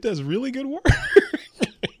 It does really good work."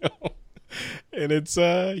 And it's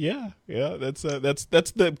that's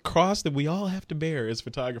the cross that we all have to bear as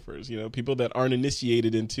photographers. People that aren't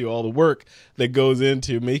initiated into all the work that goes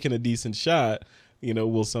into making a decent shot.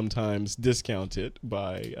 Will sometimes discount it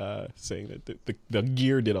by saying that the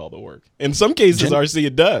gear did all the work. In some cases, RC,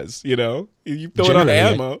 it does. You throw it on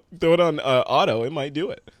ammo, throw it on auto, it might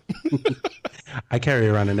do it. I carry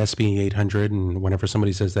around an SB 800, and whenever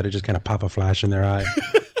somebody says that, it just kind of pop a flash in their eye.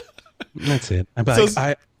 That's it. I'm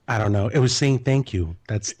like, I don't know. It was saying thank you.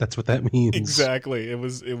 That's what that means. Exactly. It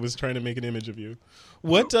was trying to make an image of you.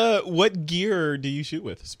 What gear do you shoot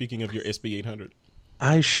with? Speaking of your SB 800.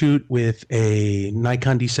 I shoot with a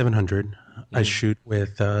Nikon D700. Mm-hmm. I shoot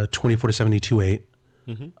with 24-70 2.8,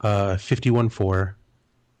 51.4,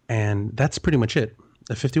 and that's pretty much it.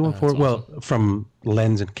 The 51.4, well, from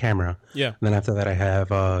lens and camera. Yeah. And then after that, I have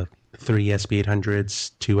 3 SB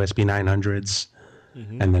 800s, 2 SB 900s,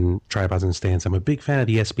 and then tripods and stands. I'm a big fan of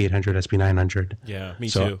the SB 800, SB 900. Yeah, me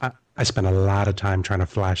too. So I spend a lot of time trying to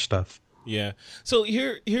flash stuff. Yeah. So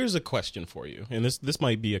here's a question for you, and this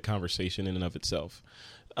might be a conversation in and of itself.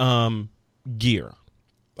 Gear.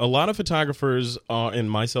 A lot of photographers are, and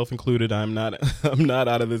myself included, I'm not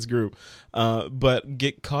out of this group, but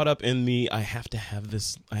get caught up in I have to have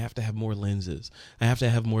this, I have to have more lenses, I have to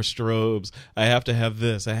have more strobes, I have to have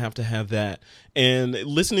this, I have to have that. And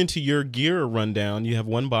listening to your gear rundown, you have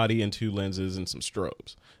 1 body and 2 lenses and some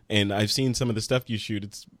strobes. And I've seen some of the stuff you shoot.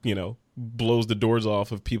 It's, blows the doors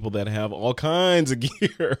off of people that have all kinds of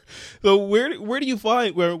gear. So where do you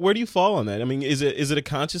fall on that? I mean, is it a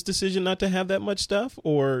conscious decision not to have that much stuff,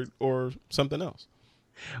 or something else?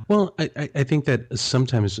 Well, I think that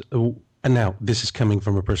sometimes, and now this is coming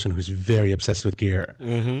from a person who's very obsessed with gear,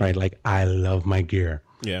 right? Like, I love my gear.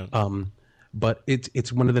 Yeah. But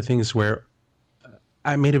it's one of the things where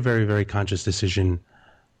I made a very, very conscious decision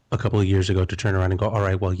a couple of years ago to turn around and go, all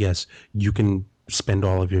right, well, yes, you can spend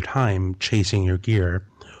all of your time chasing your gear,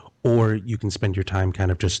 or you can spend your time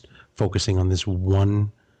kind of just focusing on this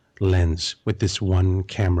one lens with this one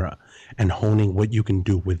camera and honing what you can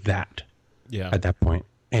do with that at that point,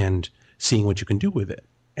 and seeing what you can do with it,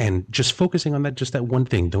 and just focusing on just that one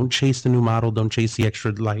thing. Don't chase the new model. Don't chase the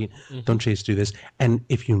extra light. Don't do this. And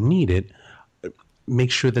if you need it,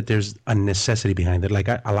 make sure that there's a necessity behind it. Like,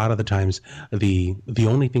 a lot of the times, the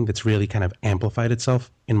only thing that's really kind of amplified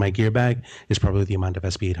itself in my gear bag is probably the amount of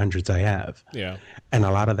SB 800s I have. Yeah. And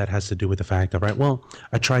a lot of that has to do with the fact of, right, well,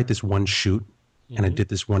 I tried this one shoot and I did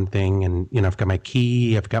this one thing, and, I've got my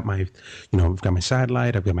key, I've got my, I've got my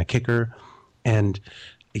satellite, I've got my kicker, and,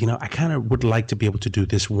 I kind of would like to be able to do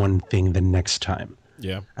this one thing the next time.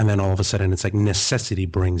 Yeah. And then all of a sudden it's like necessity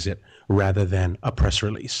brings it rather than a press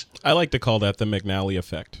release. I like to call that the McNally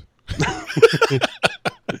effect.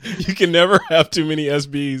 You can never have too many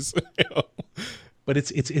SBs. But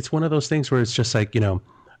it's one of those things where it's just like,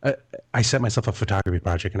 I set myself a photography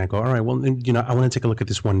project and I go, all right, well, I want to take a look at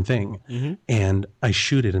this one thing, and I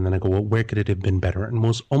shoot it, and then I go, well, where could it have been better? And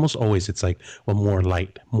almost always it's like, well, more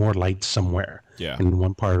light somewhere, in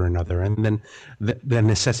one part or another, and then the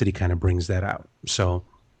necessity kind of brings that out. So,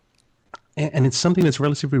 and it's something that's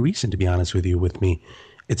relatively recent, to be honest with you, with me.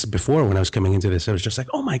 It's before, when I was coming into this, I was just like,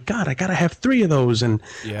 oh my God, I got to have 3 of those, and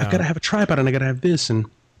I've got to have a tripod, and I got to have this, and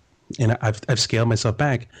I've scaled myself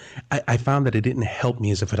back. I found that it didn't help me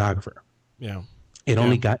as a photographer. Yeah. It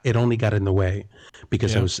only got in the way,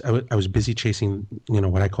 because I was busy chasing,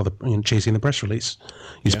 what I call chasing the press release.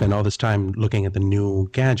 You spend all this time looking at the new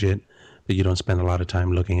gadget, but you don't spend a lot of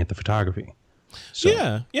time looking at the photography. So.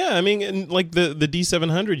 Yeah. I mean, and like the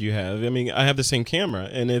D700 you have. I mean, I have the same camera,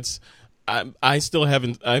 and I still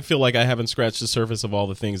haven't. I feel like I haven't scratched the surface of all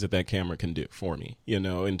the things that camera can do for me.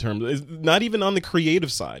 In terms of, not even on the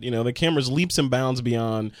creative side. The camera's leaps and bounds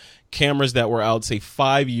beyond cameras that were out, say,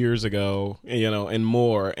 5 years ago. And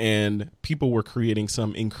more, and people were creating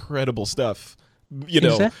some incredible stuff.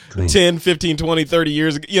 Exactly. 10, 15, 20, 30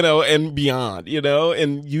 years, and beyond,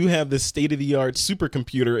 and you have this state-of-the-art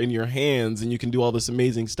supercomputer in your hands, and you can do all this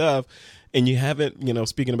amazing stuff, and you haven't,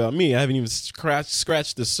 speaking about me, I haven't even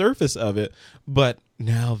scratched the surface of it, but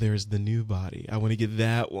now there's the new body. I want to get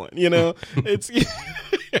that one, it's,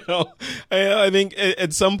 I think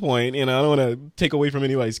at some point, I don't want to take away from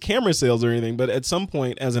anybody's camera sales or anything, but at some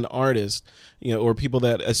point as an artist, or people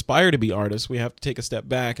that aspire to be artists, we have to take a step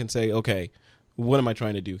back and say, okay, what am I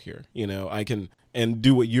trying to do here? I can, and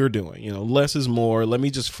do what you're doing. Less is more. Let me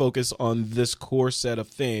just focus on this core set of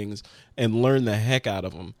things and learn the heck out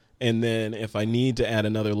of them. And then if I need to add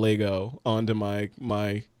another Lego onto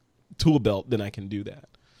my tool belt, then I can do that.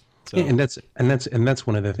 So. Yeah, and that's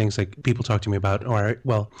one of the things, like, people talk to me about. All right,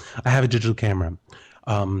 well, I have a digital camera.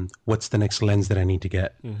 What's the next lens that I need to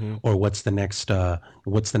get, or what's the next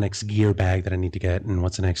gear bag that I need to get, and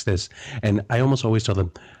what's the next this? And I almost always tell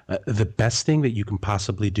them, the best thing that you can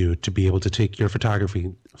possibly do to be able to take your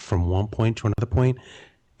photography from one point to another point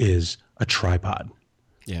is a tripod.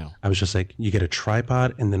 Yeah. I was just like, you get a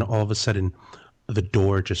tripod, and then all of a sudden the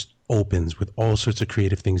door just opens with all sorts of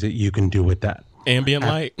creative things that you can do with that. Ambient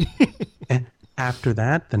light. And after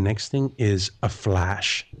that, the next thing is a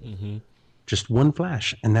flash. Just one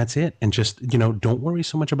flash, and that's it. And just, don't worry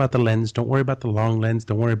so much about the lens. Don't worry about the long lens.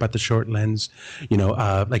 Don't worry about the short lens.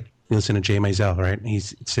 Like, listen to Jay Mizell, right? He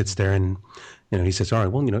sits there and, he says, all right,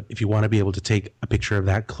 well, if you want to be able to take a picture of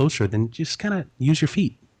that closer, then just kind of use your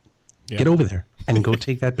feet. Yep. Get over there and go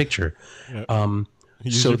take that picture. Yep.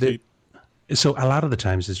 So a lot of the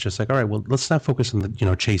times it's just like, all right, well, let's not focus on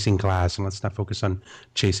the, chasing glass, and let's not focus on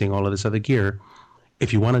chasing all of this other gear.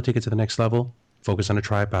 If you want to take it to the next level, focus on a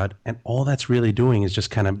tripod, and all that's really doing is just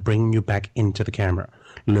kind of bringing you back into the camera,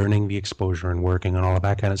 learning the exposure and working on all of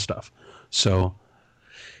that kind of stuff. So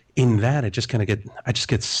in that, I just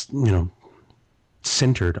get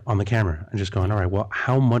centered on the camera and just going, all right, well,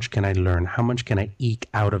 how much can I learn? How much can I eke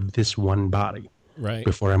out of this one body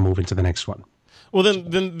before I move into the next one? Well, then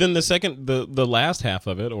the last half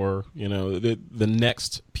of it, or the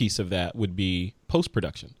next piece of that would be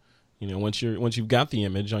post-production. Once you've got the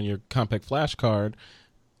image on your compact flash card,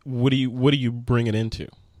 what do you bring it into?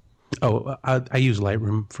 Oh, I use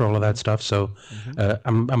Lightroom for all of that stuff. So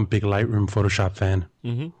I'm a big Lightroom Photoshop fan.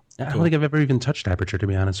 I don't think I've ever even touched Aperture, to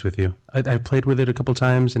be honest with you. I played with it a couple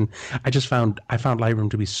times, and I found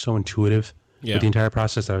Lightroom to be so intuitive with the entire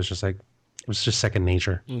process. I was just like, it was just second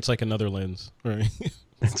nature. It's like another lens, right?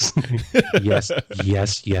 Yes,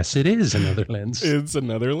 it is another lens. It's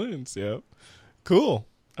another lens. Yeah, cool.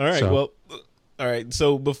 All right. All right.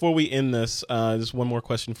 So before we end this, just one more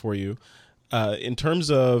question for you. In terms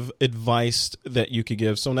of advice that you could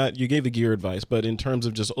give, so not you gave the gear advice, but in terms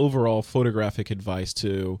of just overall photographic advice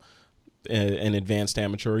to an advanced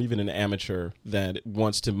amateur or even an amateur that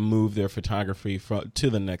wants to move their photography to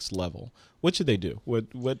the next level, what should they do?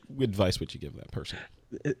 What advice would you give that person?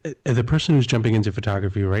 The person who's jumping into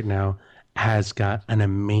photography right now has got an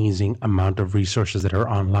amazing amount of resources that are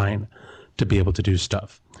online to be able to do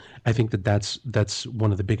stuff. I think that's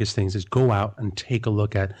one of the biggest things is go out and take a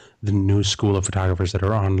look at the new school of photographers that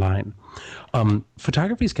are online.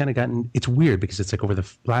 Photography's kind of gotten, it's weird because it's like over the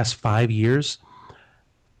last 5 years,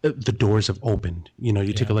 the doors have opened.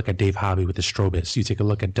 You take a look at Dave Hobby with the Strobus. You take a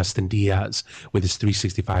look at Dustin Diaz with his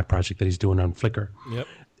 365 project that he's doing on Flickr. Yep.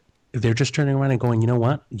 They're just turning around and going, you know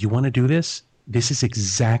what? You want to do this? This is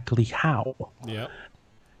exactly how. Yep.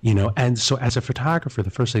 And so as a photographer, the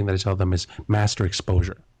first thing that I tell them is master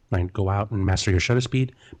exposure. right? Go out and master your shutter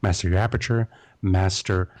speed, master your aperture,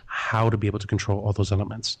 master how to be able to control all those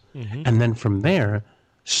elements. And then from there,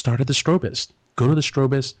 start at the strobist. Go to the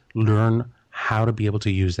strobist, learn how to be able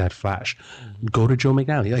to use that flash. Go to Joe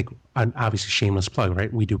McNally, like obviously shameless plug,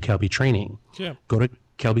 right? We do Kelby training. Yeah. Go to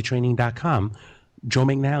kelbytraining.com. Joe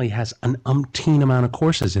McNally has an umpteen amount of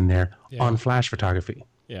courses in there on flash photography.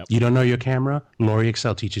 Yeah. You don't know your camera? Lori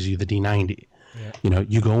Excel teaches you the D90. Yeah. You know,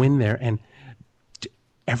 you go in there and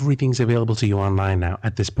everything's available to you online now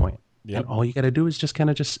at this point. Yep. And all you got to do is just kind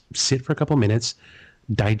of just sit for a couple minutes,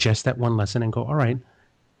 digest that one lesson and go, all right,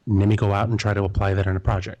 let me go out and try to apply that on a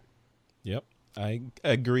project. Yep. I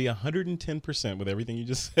agree 110% with everything you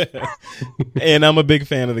just said. And I'm a big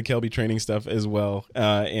fan of the Kelby training stuff as well.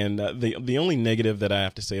 And the only negative that I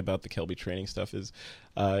have to say about the Kelby training stuff is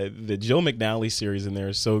the Joe McNally series in there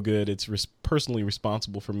is so good. It's personally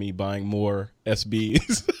responsible for me buying more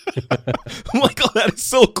SBs. I'm like, oh, that is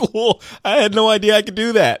so cool. I had no idea I could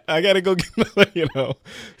do that. I got to go get another, you know.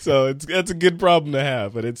 So that's a good problem to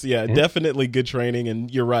have. But it's, definitely good training. And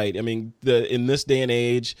you're right. I mean, in this day and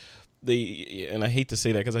age, and I hate to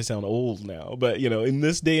say that because I sound old now, but you know, in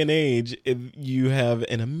this day and age, you have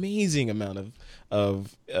an amazing amount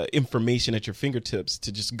of information at your fingertips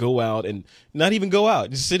to just go out and not even go out,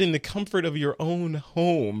 just sit in the comfort of your own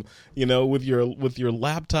home, you know, with your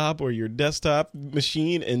laptop or your desktop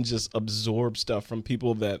machine and just absorb stuff from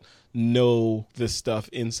people that know this stuff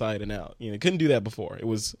inside and out. You know, couldn't do that before. It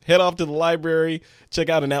was head off to the library, check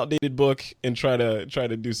out an outdated book, and try to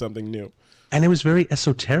do something new. And it was very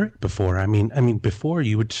esoteric before. I mean, before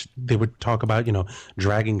they would talk about, you know,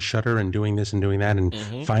 dragging shutter and doing this and doing that and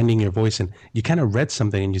finding your voice. And you kind of read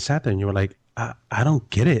something and you sat there and you were like, I don't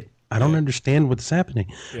get it. I don't understand what's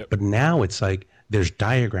happening. Yep. But now it's like there's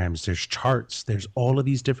diagrams, there's charts, there's all of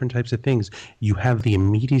these different types of things. You have the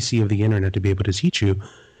immediacy of the internet to be able to teach you.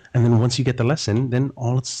 And then once you get the lesson, then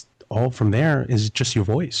all from there is just your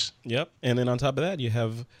voice. Yep. And then on top of that, you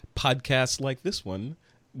have podcasts like this one,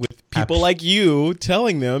 with people like you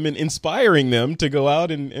telling them and inspiring them to go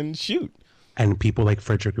out and shoot. And people like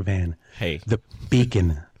Frederick Van. Hey. The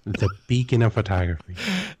beacon of photography.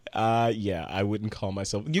 Yeah, I wouldn't call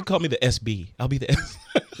myself. You call me the SB. I'll be the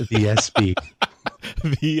The SB.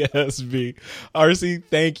 The SB. RC,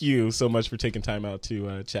 thank you so much for taking time out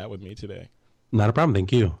to chat with me today. Not a problem.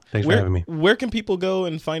 Thank you. Thanks for having me. Where can people go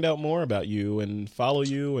and find out more about you and follow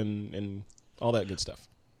you and all that good stuff?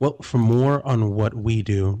 Well, for more on what we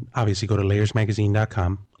do, obviously go to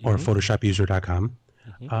layersmagazine.com or photoshopuser.com.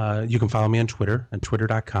 You can follow me on Twitter at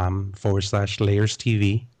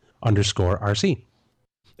twitter.com/layerstv_RC.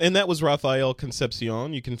 And that was Rafael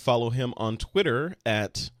Concepcion. You can follow him on Twitter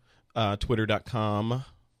at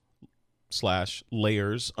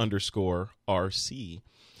twitter.com/layers_RC.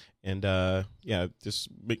 And and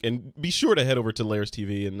be sure to head over to Layers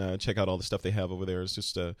TV and check out all the stuff they have over there. It's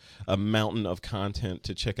just a mountain of content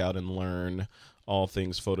to check out and learn all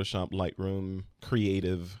things Photoshop, Lightroom,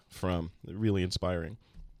 creative from. Really inspiring.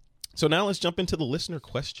 So now let's jump into the listener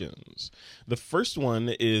questions. The first one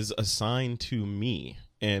is assigned to me.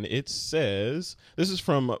 And it says, this is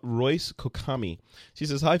from Royce Kokami. She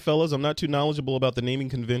says, hi, fellas. I'm not too knowledgeable about the naming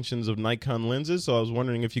conventions of Nikon lenses, so I was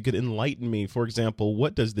wondering if you could enlighten me. For example,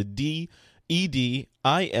 what does the D, ED,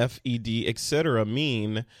 IFED, etc.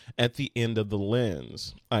 mean at the end of the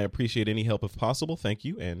lens? I appreciate any help if possible. Thank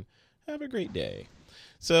you, and have a great day.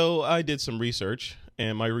 So I did some research,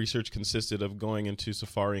 and my research consisted of going into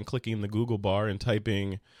Safari and clicking the Google bar and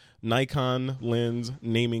typing Nikon lens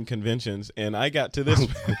naming conventions, and I got to this.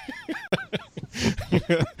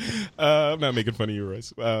 I'm not making fun of you,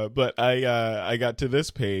 Royce, but I got to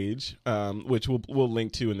this page, which we'll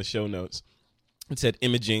link to in the show notes. It said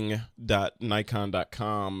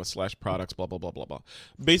imaging.nikon.com/products, blah, blah, blah, blah, blah.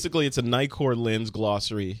 Basically, it's a Nikkor lens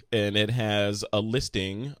glossary, and it has a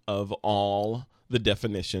listing of all the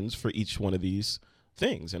definitions for each one of these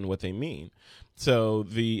things and what they mean. So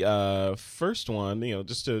the first one, you know,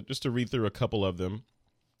 just to read through a couple of them,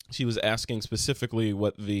 she was asking specifically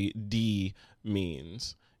what the D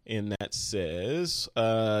means, and that says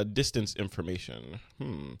distance information.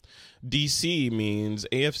 DC means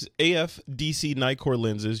AF-DC Nikkor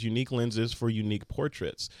lenses, unique lenses for unique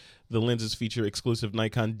portraits. The lenses feature exclusive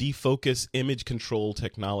Nikon defocus image control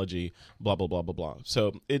technology, blah, blah, blah, blah, blah.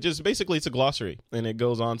 So it just basically it's a glossary, and it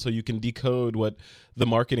goes on so you can decode what the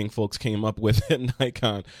marketing folks came up with at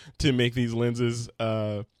Nikon to make these lenses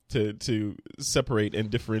to separate and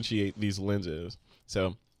differentiate these lenses.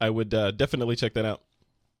 So I would definitely check that out.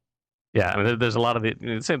 Yeah, I mean, there's a lot of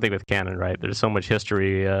the same thing with Canon, right? There's so much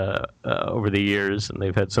history over the years, and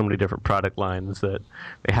they've had so many different product lines that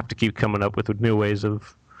they have to keep coming up with new ways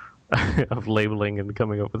of of labeling and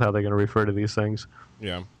coming up with how they're going to refer to these things.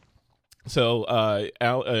 Yeah. So,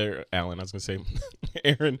 Alan, I was going to say,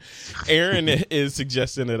 Aaron is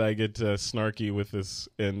suggesting that I get snarky with this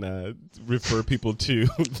and refer people to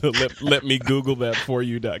the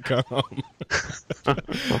letmegoogle.for-you.com.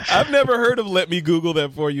 I've never heard of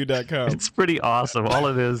letmegoogle.for-you.com. It's pretty awesome. All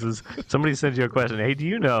it is somebody sends you a question. Hey, do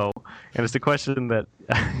you know? And it's a question that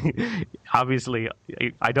obviously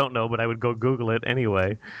I don't know, but I would go Google it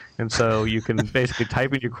anyway. And so you can basically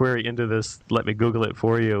type in your query into this, let me Google it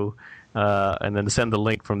for you. And then send the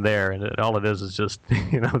link from there, and all it is just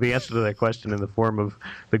the answer to that question in the form of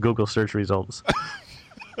the Google search results.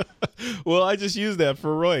 Well, I just used that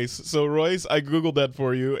for Royce. So Royce, I Googled that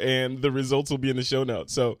for you, and the results will be in the show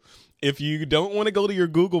notes. So if you don't want to go to your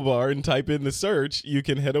Google bar and type in the search, you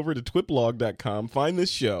can head over to twiplog.com, find this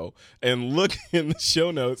show, and look in the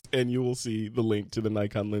show notes, and you will see the link to the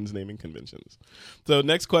Nikon lens naming conventions. So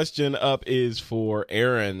next question up is for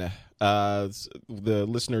Aaron. The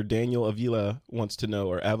listener Daniel Avila wants to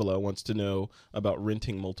know about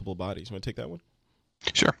renting multiple bodies. You want to take that one?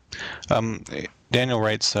 Sure. Daniel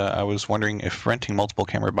writes, I was wondering if renting multiple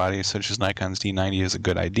camera bodies such as Nikon's D90 is a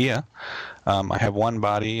good idea. I have one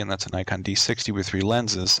body, and that's a Nikon D60 with 3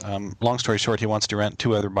 lenses. Long story short, he wants to rent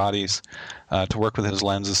 2 other bodies to work with his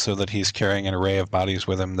lenses so that he's carrying an array of bodies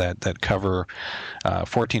with him that cover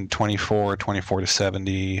 14 to 24, 24 to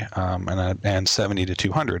 70, and 70 to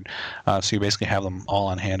 200. So you basically have them all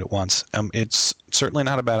on hand at once. It's certainly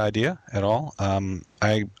not a bad idea at all.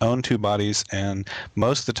 I own 2 bodies, and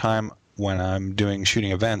most of the time when I'm doing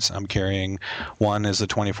shooting events, I'm carrying one as a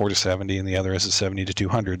 24 to 70 and the other as a 70 to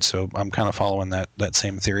 200. So I'm kind of following that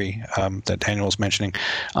same theory that Daniel was mentioning.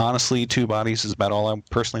 Honestly, 2 bodies is about all I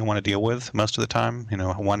personally want to deal with most of the time.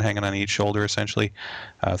 One hanging on each shoulder essentially.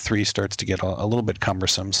 3 starts to get a little bit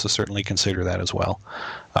cumbersome, so certainly consider that as well.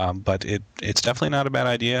 But it's definitely not a bad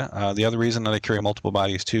idea. The other reason that I carry multiple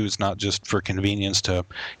bodies too is not just for convenience to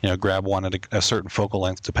grab one at a certain focal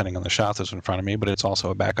length depending on the shot that's in front of me, but it's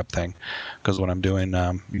also a backup thing. Because when I'm doing,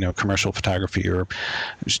 commercial photography or,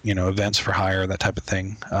 events for hire, that type of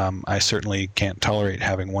thing, I certainly can't tolerate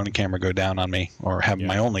having one camera go down on me or having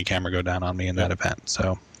my only camera go down on me in that event.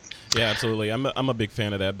 So, yeah, absolutely. I'm a big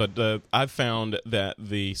fan of that. But I've found that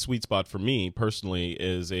the sweet spot for me personally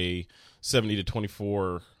is a 70 to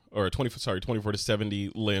 24 or 24 to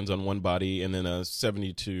 70 lens on one body, and then a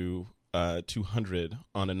 70 to 200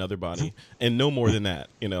 on another body, and no more than that.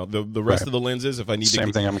 The rest of the lenses, if I need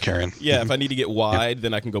same thing I'm carrying. Yeah, if I need to get wide,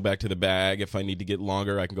 then I can go back to the bag. If I need to get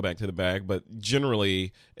longer, I can go back to the bag. But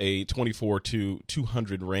generally, a 24 to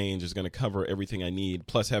 200 range is going to cover everything I need.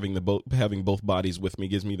 Plus, having both bodies with me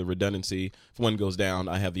gives me the redundancy. If one goes down,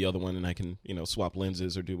 I have the other one, and I can swap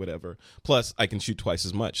lenses or do whatever. Plus, I can shoot twice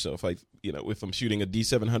as much. So if I'm shooting a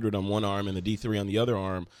D700 on one arm and the D3 on the other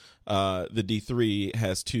arm, the D3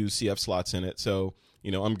 has 2 CF slots in it, so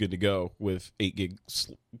I'm good to go with 8 gig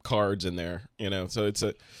cards in there. So it's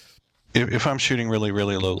if I'm shooting really,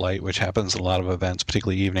 really low light, which happens at a lot of events,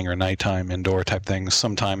 particularly evening or nighttime indoor type things,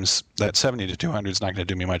 sometimes that 70 to 200 is not going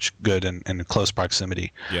to do me much good in close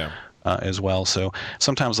proximity. Yeah. As well. So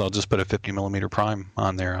sometimes I'll just put a 50 millimeter prime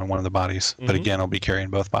on there on one of the bodies, but again, I'll be carrying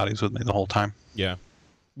both bodies with me the whole time. Yeah.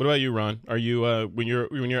 What about you, Ron? Are you when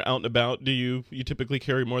you're out and about, do you typically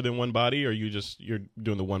carry more than one body, or you're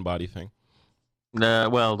doing the one body thing?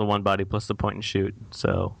 Well, the one body plus the point and shoot.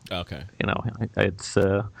 So okay, it's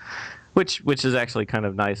which is actually kind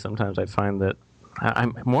of nice. Sometimes I find that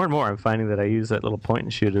I'm finding that I use that little point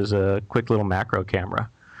and shoot as a quick little macro camera.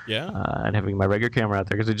 Yeah. And having my regular camera out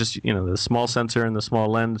there, because it just the small sensor and the small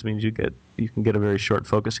lens means you can get a very short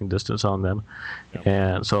focusing distance on them. Yep.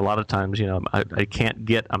 And so a lot of times I can't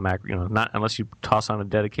get a macro, not unless you toss on a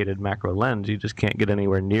dedicated macro lens, you just can't get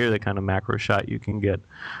anywhere near the kind of macro shot you can get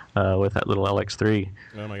with that little LX3.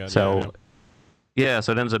 Oh my God. So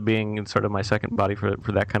so it ends up being sort of my second body for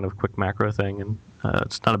that kind of quick macro thing, and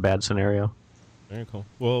it's not a bad scenario. Very cool.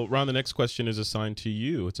 Well, Ron, the next question is assigned to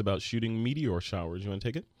you. It's about shooting meteor showers. You want to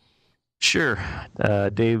take it? Sure.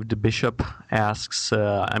 Dave DeBishop asks,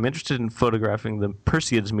 I'm interested in photographing the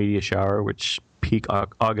Perseids meteor shower, which peak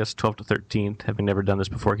August 12th to 13th. Having never done this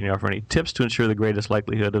before, can you offer any tips to ensure the greatest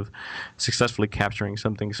likelihood of successfully capturing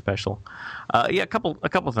something special? A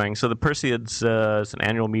couple things. So the Perseids is an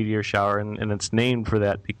annual meteor shower, and it's named for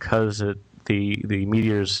that because the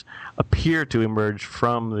meteors appear to emerge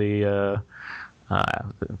from the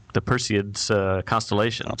Perseids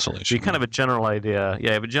constellation. So you kind of have a general idea. Yeah,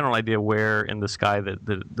 you have a general idea where in the sky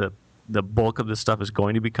the the bulk of this stuff is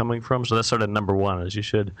going to be coming from. So that's sort of number one, is you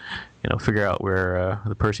should, figure out where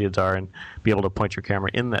the Perseids are and be able to point your camera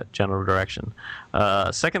in that general direction.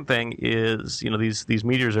 Second thing is, these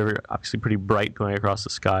meteors are obviously pretty bright going across the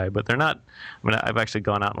sky, but they're not. I mean, I've actually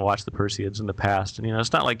gone out and watched the Perseids in the past, and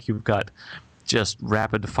it's not like you've got just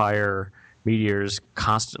rapid fire meteors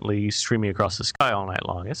constantly streaming across the sky all night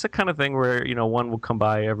long. It's the kind of thing where one will come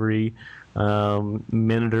by every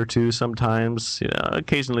minute or two. Sometimes,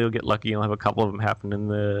 occasionally you'll get lucky. You'll have a couple of them happen in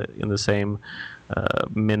the same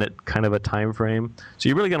minute kind of a time frame. So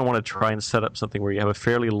you're really going to want to try and set up something where you have a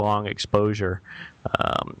fairly long exposure,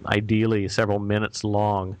 ideally several minutes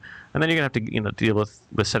long, and then you're going to have to deal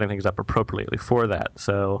with setting things up appropriately for that.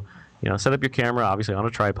 So set up your camera obviously on a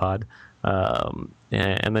tripod.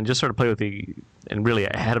 And then just sort of play with and really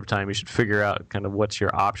ahead of time you should figure out kind of what's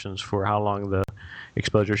your options for how long the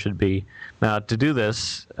exposure should be. Now, to do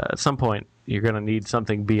this, at some point you're going to need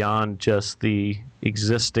something beyond just the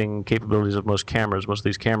existing capabilities of most cameras. Most of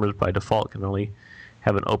these cameras by default can only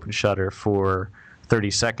have an open shutter for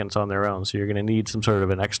 30 seconds on their own, so you're going to need some sort of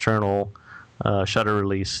an external shutter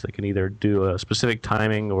release that can either do a specific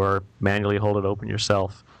timing or manually hold it open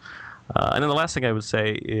yourself. And then the last thing I would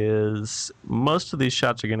say is most of these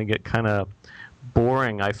shots are going to get kind of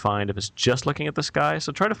boring, I find, if it's just looking at the sky.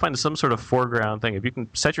 So try to find some sort of foreground thing. If you can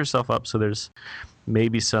set yourself up so there's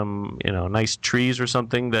maybe some nice trees or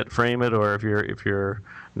something that frame it, or if you're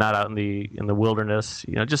not out in the wilderness,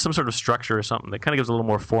 just some sort of structure or something that kind of gives a little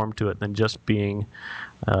more form to it than just being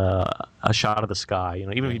a shot of the sky.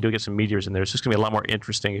 Even if you do get some meteors in there, it's just going to be a lot more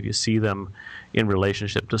interesting if you see them in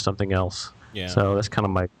relationship to something else. Yeah. So that's kind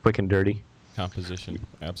of my quick and dirty composition.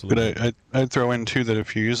 Absolutely. But I'd throw in too that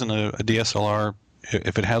if you're using a DSLR,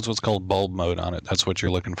 if it has what's called bulb mode on it, that's what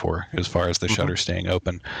you're looking for as far as the shutter staying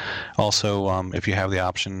open. Also, if you have the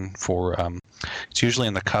option for, it's usually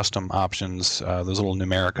in the custom options, those little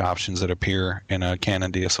numeric options that appear in a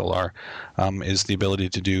Canon DSLR, is the ability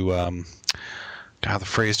to do, God, the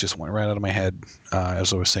phrase just went right out of my head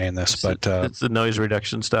as I was saying this. It's the noise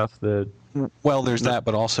reduction stuff. Well, there's that,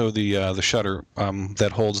 but also the shutter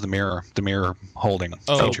that holds the mirror holding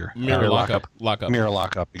feature. Mirror lockup. Mirror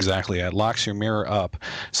lockup, exactly. It locks your mirror up.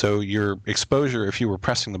 So your exposure, if you were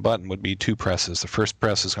pressing the button, would be two presses. The first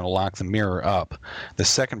press is going to lock the mirror up. The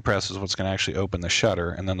second press is what's going to actually open the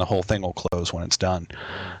shutter, and then the whole thing will close when it's done.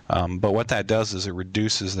 But what that does is it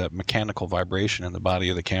reduces that mechanical vibration in the body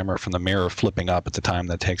of the camera from the mirror flipping up at the time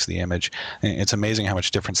that takes the image. And it's amazing how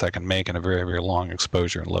much difference that can make in a very, very long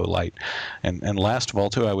exposure and low light. And last of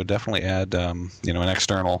all, too, I would definitely add, an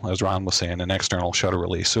external, as Ron was saying, an external shutter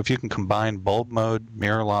release. So if you can combine bulb mode,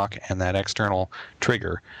 mirror lock, and that external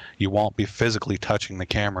trigger, you won't be physically touching the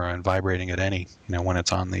camera and vibrating at any, when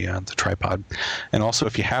it's on the tripod. And also,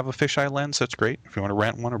 if you have a fisheye lens, that's great. If you want to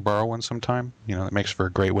rent one or borrow one sometime, that makes for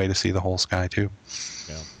a great way to see the whole sky, too.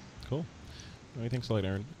 Yeah, cool. All right, thanks a lot,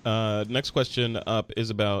 Aaron. Next question up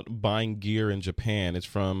is about buying gear in Japan. It's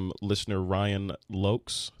from listener Ryan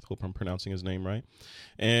Lokes. I hope I'm pronouncing his name right.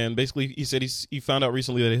 And basically, he said he found out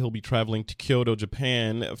recently that he'll be traveling to Kyoto,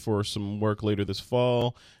 Japan for some work later this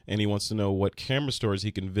fall, and he wants to know what camera stores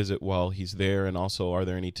he can visit while he's there, and also are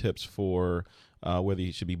there any tips for whether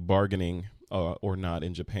he should be bargaining or not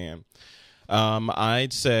in Japan.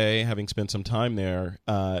 I'd say, having spent some time there,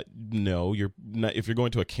 no, you're not. If you're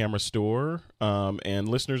going to a camera store, and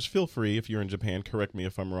listeners, feel free, if you're in Japan, correct me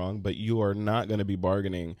if I'm wrong, but you are not going to be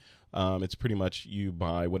bargaining. It's pretty much you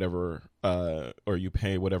buy whatever, or you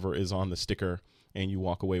pay whatever is on the sticker, and you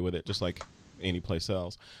walk away with it, just like any place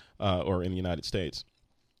else, or in the United States.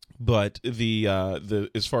 But the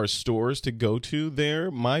as far as stores to go to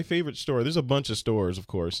there, my favorite store, there's a bunch of stores, of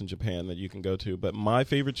course, in Japan that you can go to, but my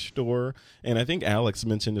favorite store, and I think Alex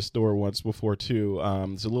mentioned a store once before too,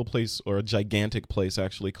 it's a little place, or a gigantic place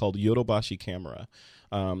actually, called Yodobashi Camera.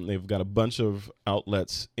 They've got a bunch of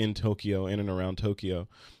outlets in Tokyo, in and around Tokyo,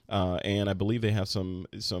 and I believe they have some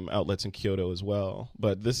outlets in Kyoto as well.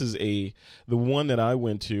 But this is the one that I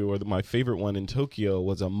went to, or my favorite one in Tokyo,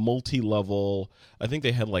 was a multi-level. I think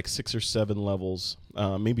they had like 6 or 7 levels,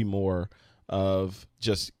 maybe more, of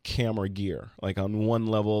just camera gear. Like on one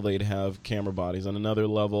level they'd have camera bodies, on another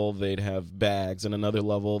level they'd have bags, on another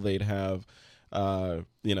level they'd have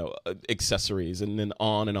accessories, and then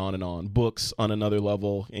on and on and on. Books on another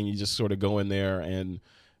level, and you just sort of go in there and,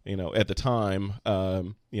 at the time,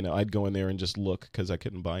 I'd go in there and just look because I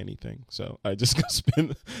couldn't buy anything. So I just go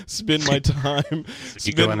spend my time.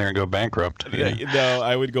 You go in there and go bankrupt. Yeah. No,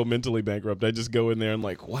 I would go mentally bankrupt. I just go in there and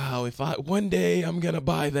like, wow, if one day I'm going to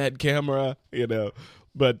buy that camera,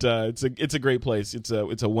 But it's a great place. It's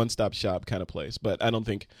a one-stop shop kind of place. But I don't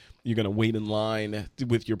think you're going to wait in line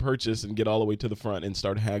with your purchase and get all the way to the front and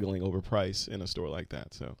start haggling over price in a store like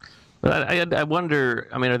that. So, but I wonder.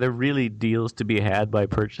 I mean, are there really deals to be had by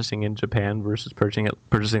purchasing in Japan versus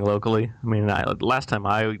purchasing locally? I mean, last time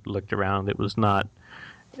I looked around, it was not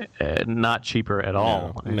cheaper at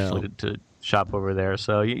all actually to shop over there.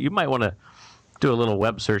 So you might want to do a little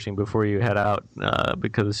web searching before you head out,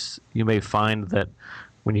 because you may find that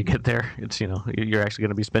when you get there, it's you're actually going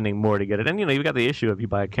to be spending more to get it. And you've got the issue of you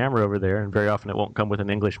buy a camera over there, and very often it won't come with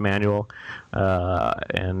an English manual,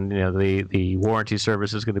 and the warranty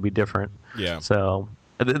service is going to be different. Yeah. So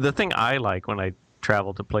the thing I like when I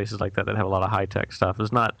travel to places like that have a lot of high-tech stuff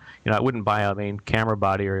is not, I wouldn't buy a main camera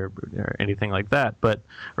body or anything like that,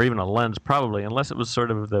 or even a lens probably, unless it was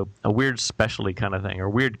sort of a weird specialty kind of thing, or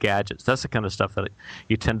weird gadgets. That's the kind of stuff that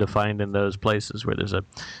you tend to find in those places where there's a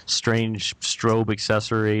strange strobe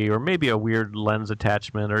accessory or maybe a weird lens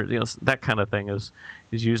attachment, or that kind of thing is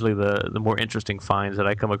usually the more interesting finds that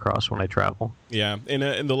I come across when I travel. Yeah,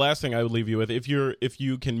 and the last thing I would leave you with, if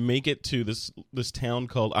you can make it to this town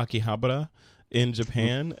called Akihabara in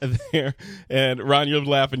Japan, there, and Ron, you're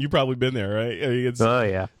laughing. You've probably been there, right? I mean, oh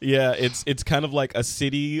yeah, It's kind of like a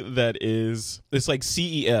city it's like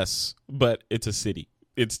CES, but it's a city.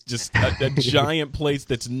 It's just a giant place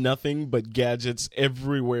that's nothing but gadgets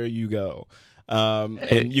everywhere you go.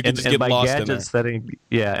 And you can just get lost in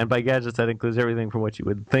there. And by gadgets that includes everything from what you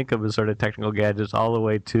would think of as sort of technical gadgets, all the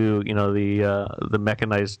way to the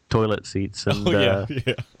mechanized toilet seats and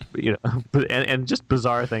and just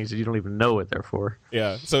bizarre things that you don't even know what they're for.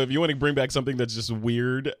 Yeah. So if you want to bring back something that's just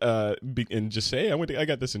weird, and just say, hey, I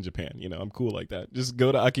got this in Japan. I'm cool like that. Just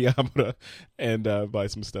go to Akihabara and buy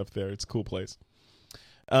some stuff there. It's a cool place.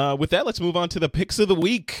 With that, let's move on to the picks of the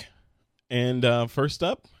week. And first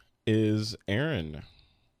up is Aaron.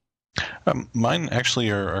 Mine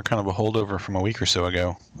actually are kind of a holdover from a week or so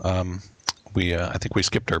ago. I think we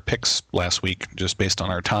skipped our picks last week just based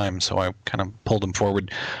on our time, so I kind of pulled them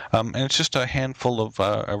forward. And it's just a handful of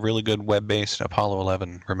a really good web-based Apollo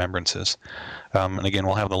 11 remembrances. And again,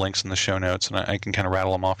 we'll have the links in the show notes, and I can kind of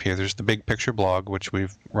rattle them off here. There's the Big Picture blog, which Ron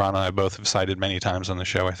and I both have cited many times on the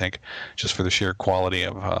show, I think, just for the sheer quality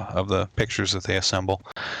of the pictures that they assemble.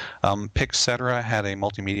 Picetera had a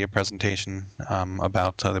multimedia presentation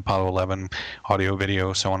about the Apollo 11 audio,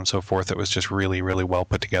 video, so on and so forth. It was just really, really well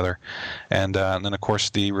put together. And then, of course,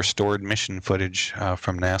 the restored mission footage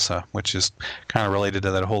from NASA, which is kind of related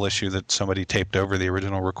to that whole issue that somebody taped over the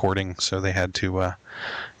original recording, so they had to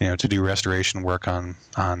do restoration work on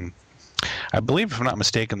I believe, if I'm not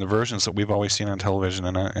mistaken, the versions that we've always seen on television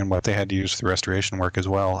and what they had to use for the restoration work as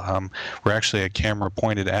well were actually a camera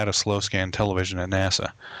pointed at a slow scan television at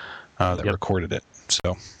NASA that recorded it.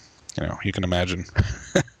 So, you can imagine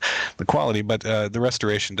the quality, but the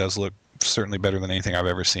restoration does look certainly better than anything I've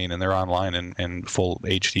ever seen, and they're online in full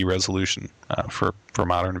HD resolution for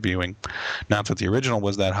modern viewing. Not that the original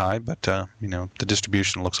was that high, but the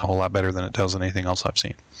distribution looks a whole lot better than it does in anything else I've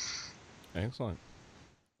seen. Excellent.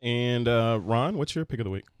 And Ron, what's your pick of the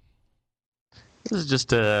week? This is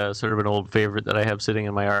just sort of an old favorite that I have sitting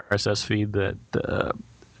in my RSS feed that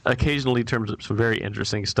occasionally turns up some very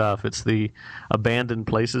interesting stuff. It's the Abandoned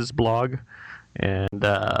Places blog. And,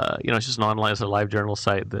 it's just an online, it's a live journal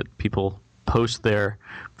site that people post their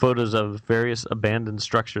photos of various abandoned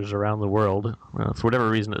structures around the world. For whatever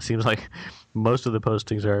reason, it seems like most of the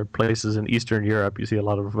postings are places in Eastern Europe. You see a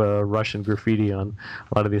lot of Russian graffiti on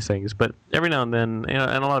a lot of these things. But every now and then,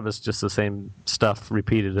 and a lot of it's just the same stuff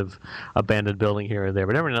repeated of abandoned building here or there.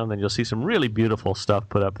 But every now and then you'll see some really beautiful stuff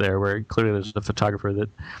put up there where clearly there's a photographer that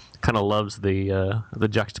kind of loves the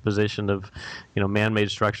juxtaposition of man-made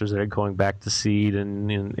structures that are going back to seed and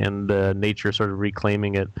nature sort of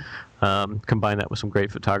reclaiming it. Combine that with some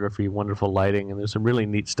great photography, wonderful lighting, and there's some really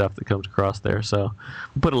neat stuff that comes across there. So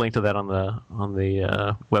we'll put a link to that on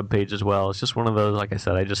the web page as well. It's just one of those, like I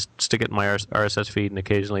said, I just stick it in my RSS feed, and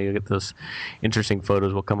occasionally you get those interesting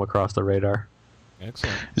photos will come across the radar.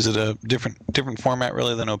 Excellent. Is it a different format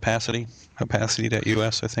really than Opacity?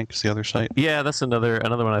 Opacity.us, I think, is the other site. Yeah, that's another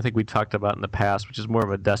one I think we talked about in the past, which is more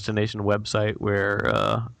of a destination website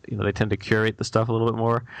where they tend to curate the stuff a little bit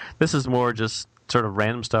more. This is more just sort of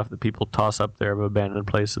random stuff that people toss up there of abandoned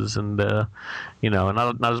places, and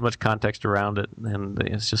not as much context around it, and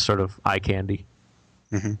it's just sort of eye candy.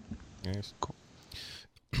 Mm-hmm. Nice. Cool.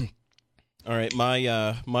 All right,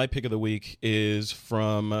 my pick of the week is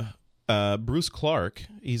from Bruce Clark.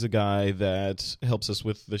 He's a guy that helps us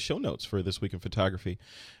with the show notes for This Week in Photography.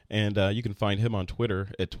 And you can find him on Twitter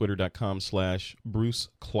at twitter.com/Bruce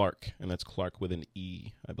Clark. And that's Clark with an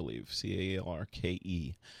E, I believe,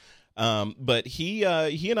 Clarke. But he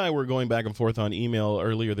and I were going back and forth on email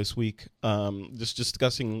earlier this week, just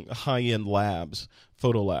discussing high-end labs,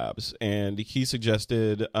 photo labs. And he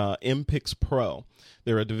suggested MPix Pro.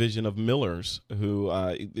 They're a division of Miller's who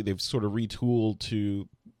they've sort of retooled to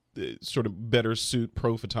sort of better suit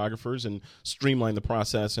pro photographers and streamline the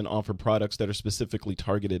process and offer products that are specifically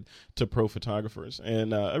targeted to pro photographers.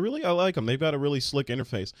 And I like them. They've got a really slick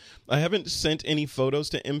interface. I haven't sent any photos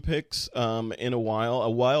to MPix in a while. A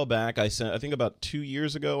while back, I think about 2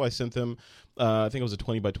 years ago, I sent them, I think it was a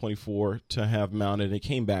 20x24 to have mounted, and it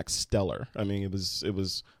came back stellar. I mean, it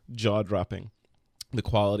was jaw-dropping, the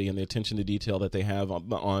quality and the attention to detail that they have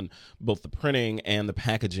on both the printing and the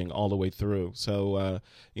packaging all the way through. So,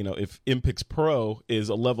 if MPix Pro is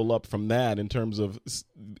a level up from that in terms of,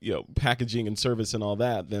 packaging and service and all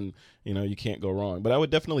that, then, you can't go wrong. But I would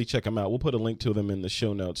definitely check them out. We'll put a link to them in the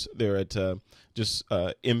show notes. They're at just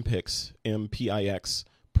MPix, MPIX.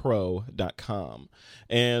 Pro.com.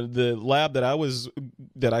 And the lab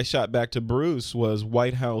that I shot back to Bruce was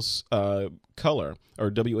White House Color, or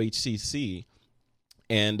WHCC.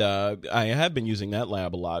 And I have been using that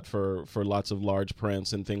lab a lot for lots of large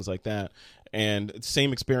prints and things like that. And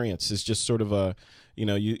same experience. It's just sort of a,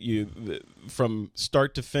 you from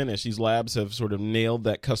start to finish, these labs have sort of nailed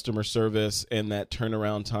that customer service and that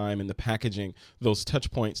turnaround time and the packaging, those touch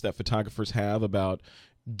points that photographers have about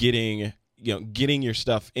getting your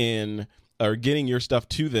stuff in, or getting your stuff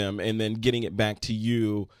to them and then getting it back to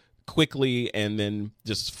you quickly and then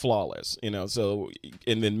just flawless, so,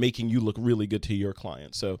 and then making you look really good to your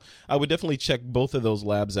client. So I would definitely check both of those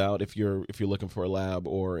labs out if you're looking for a lab,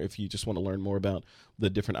 or if you just want to learn more about the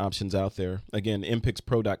different options out there. Again,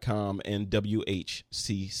 mpixpro.com and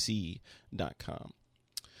WHCC.com.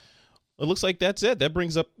 It looks like that's it. That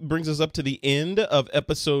brings us up to the end of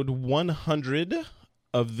episode 100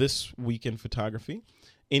 of This Week in Photography.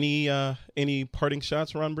 Any parting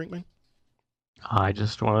shots, Ron Brinkman? I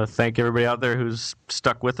just want to thank everybody out there who's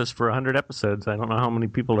stuck with us for 100 episodes. I don't know how many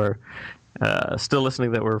people are still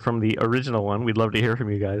listening that were from the original one. We'd love to hear from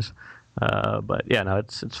you guys. But yeah, no,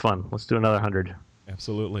 it's fun. Let's do another 100.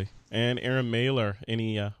 Absolutely. And Aaron Mailer,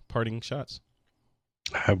 any parting shots?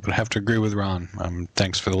 I would have to agree with Ron.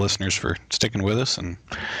 Thanks for the listeners for sticking with us, and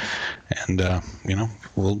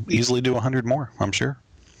we'll easily do 100 more, I'm sure.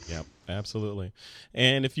 Yep, absolutely.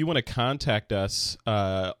 And if you want to contact us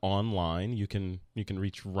online, you can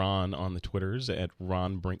reach Ron on the Twitters at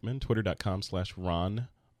Ron Brinkman, twitter.com/Ron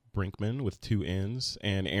Brinkman with 2 N's.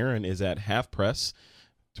 And Aaron is at HalfPress,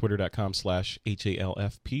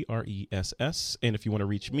 twitter.com/HALFPRESS. And if you want to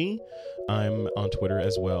reach me, I'm on Twitter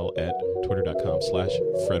as well at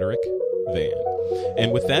twitter.com/Frederick Van.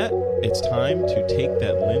 And with that, it's time to take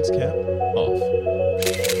that lens cap off.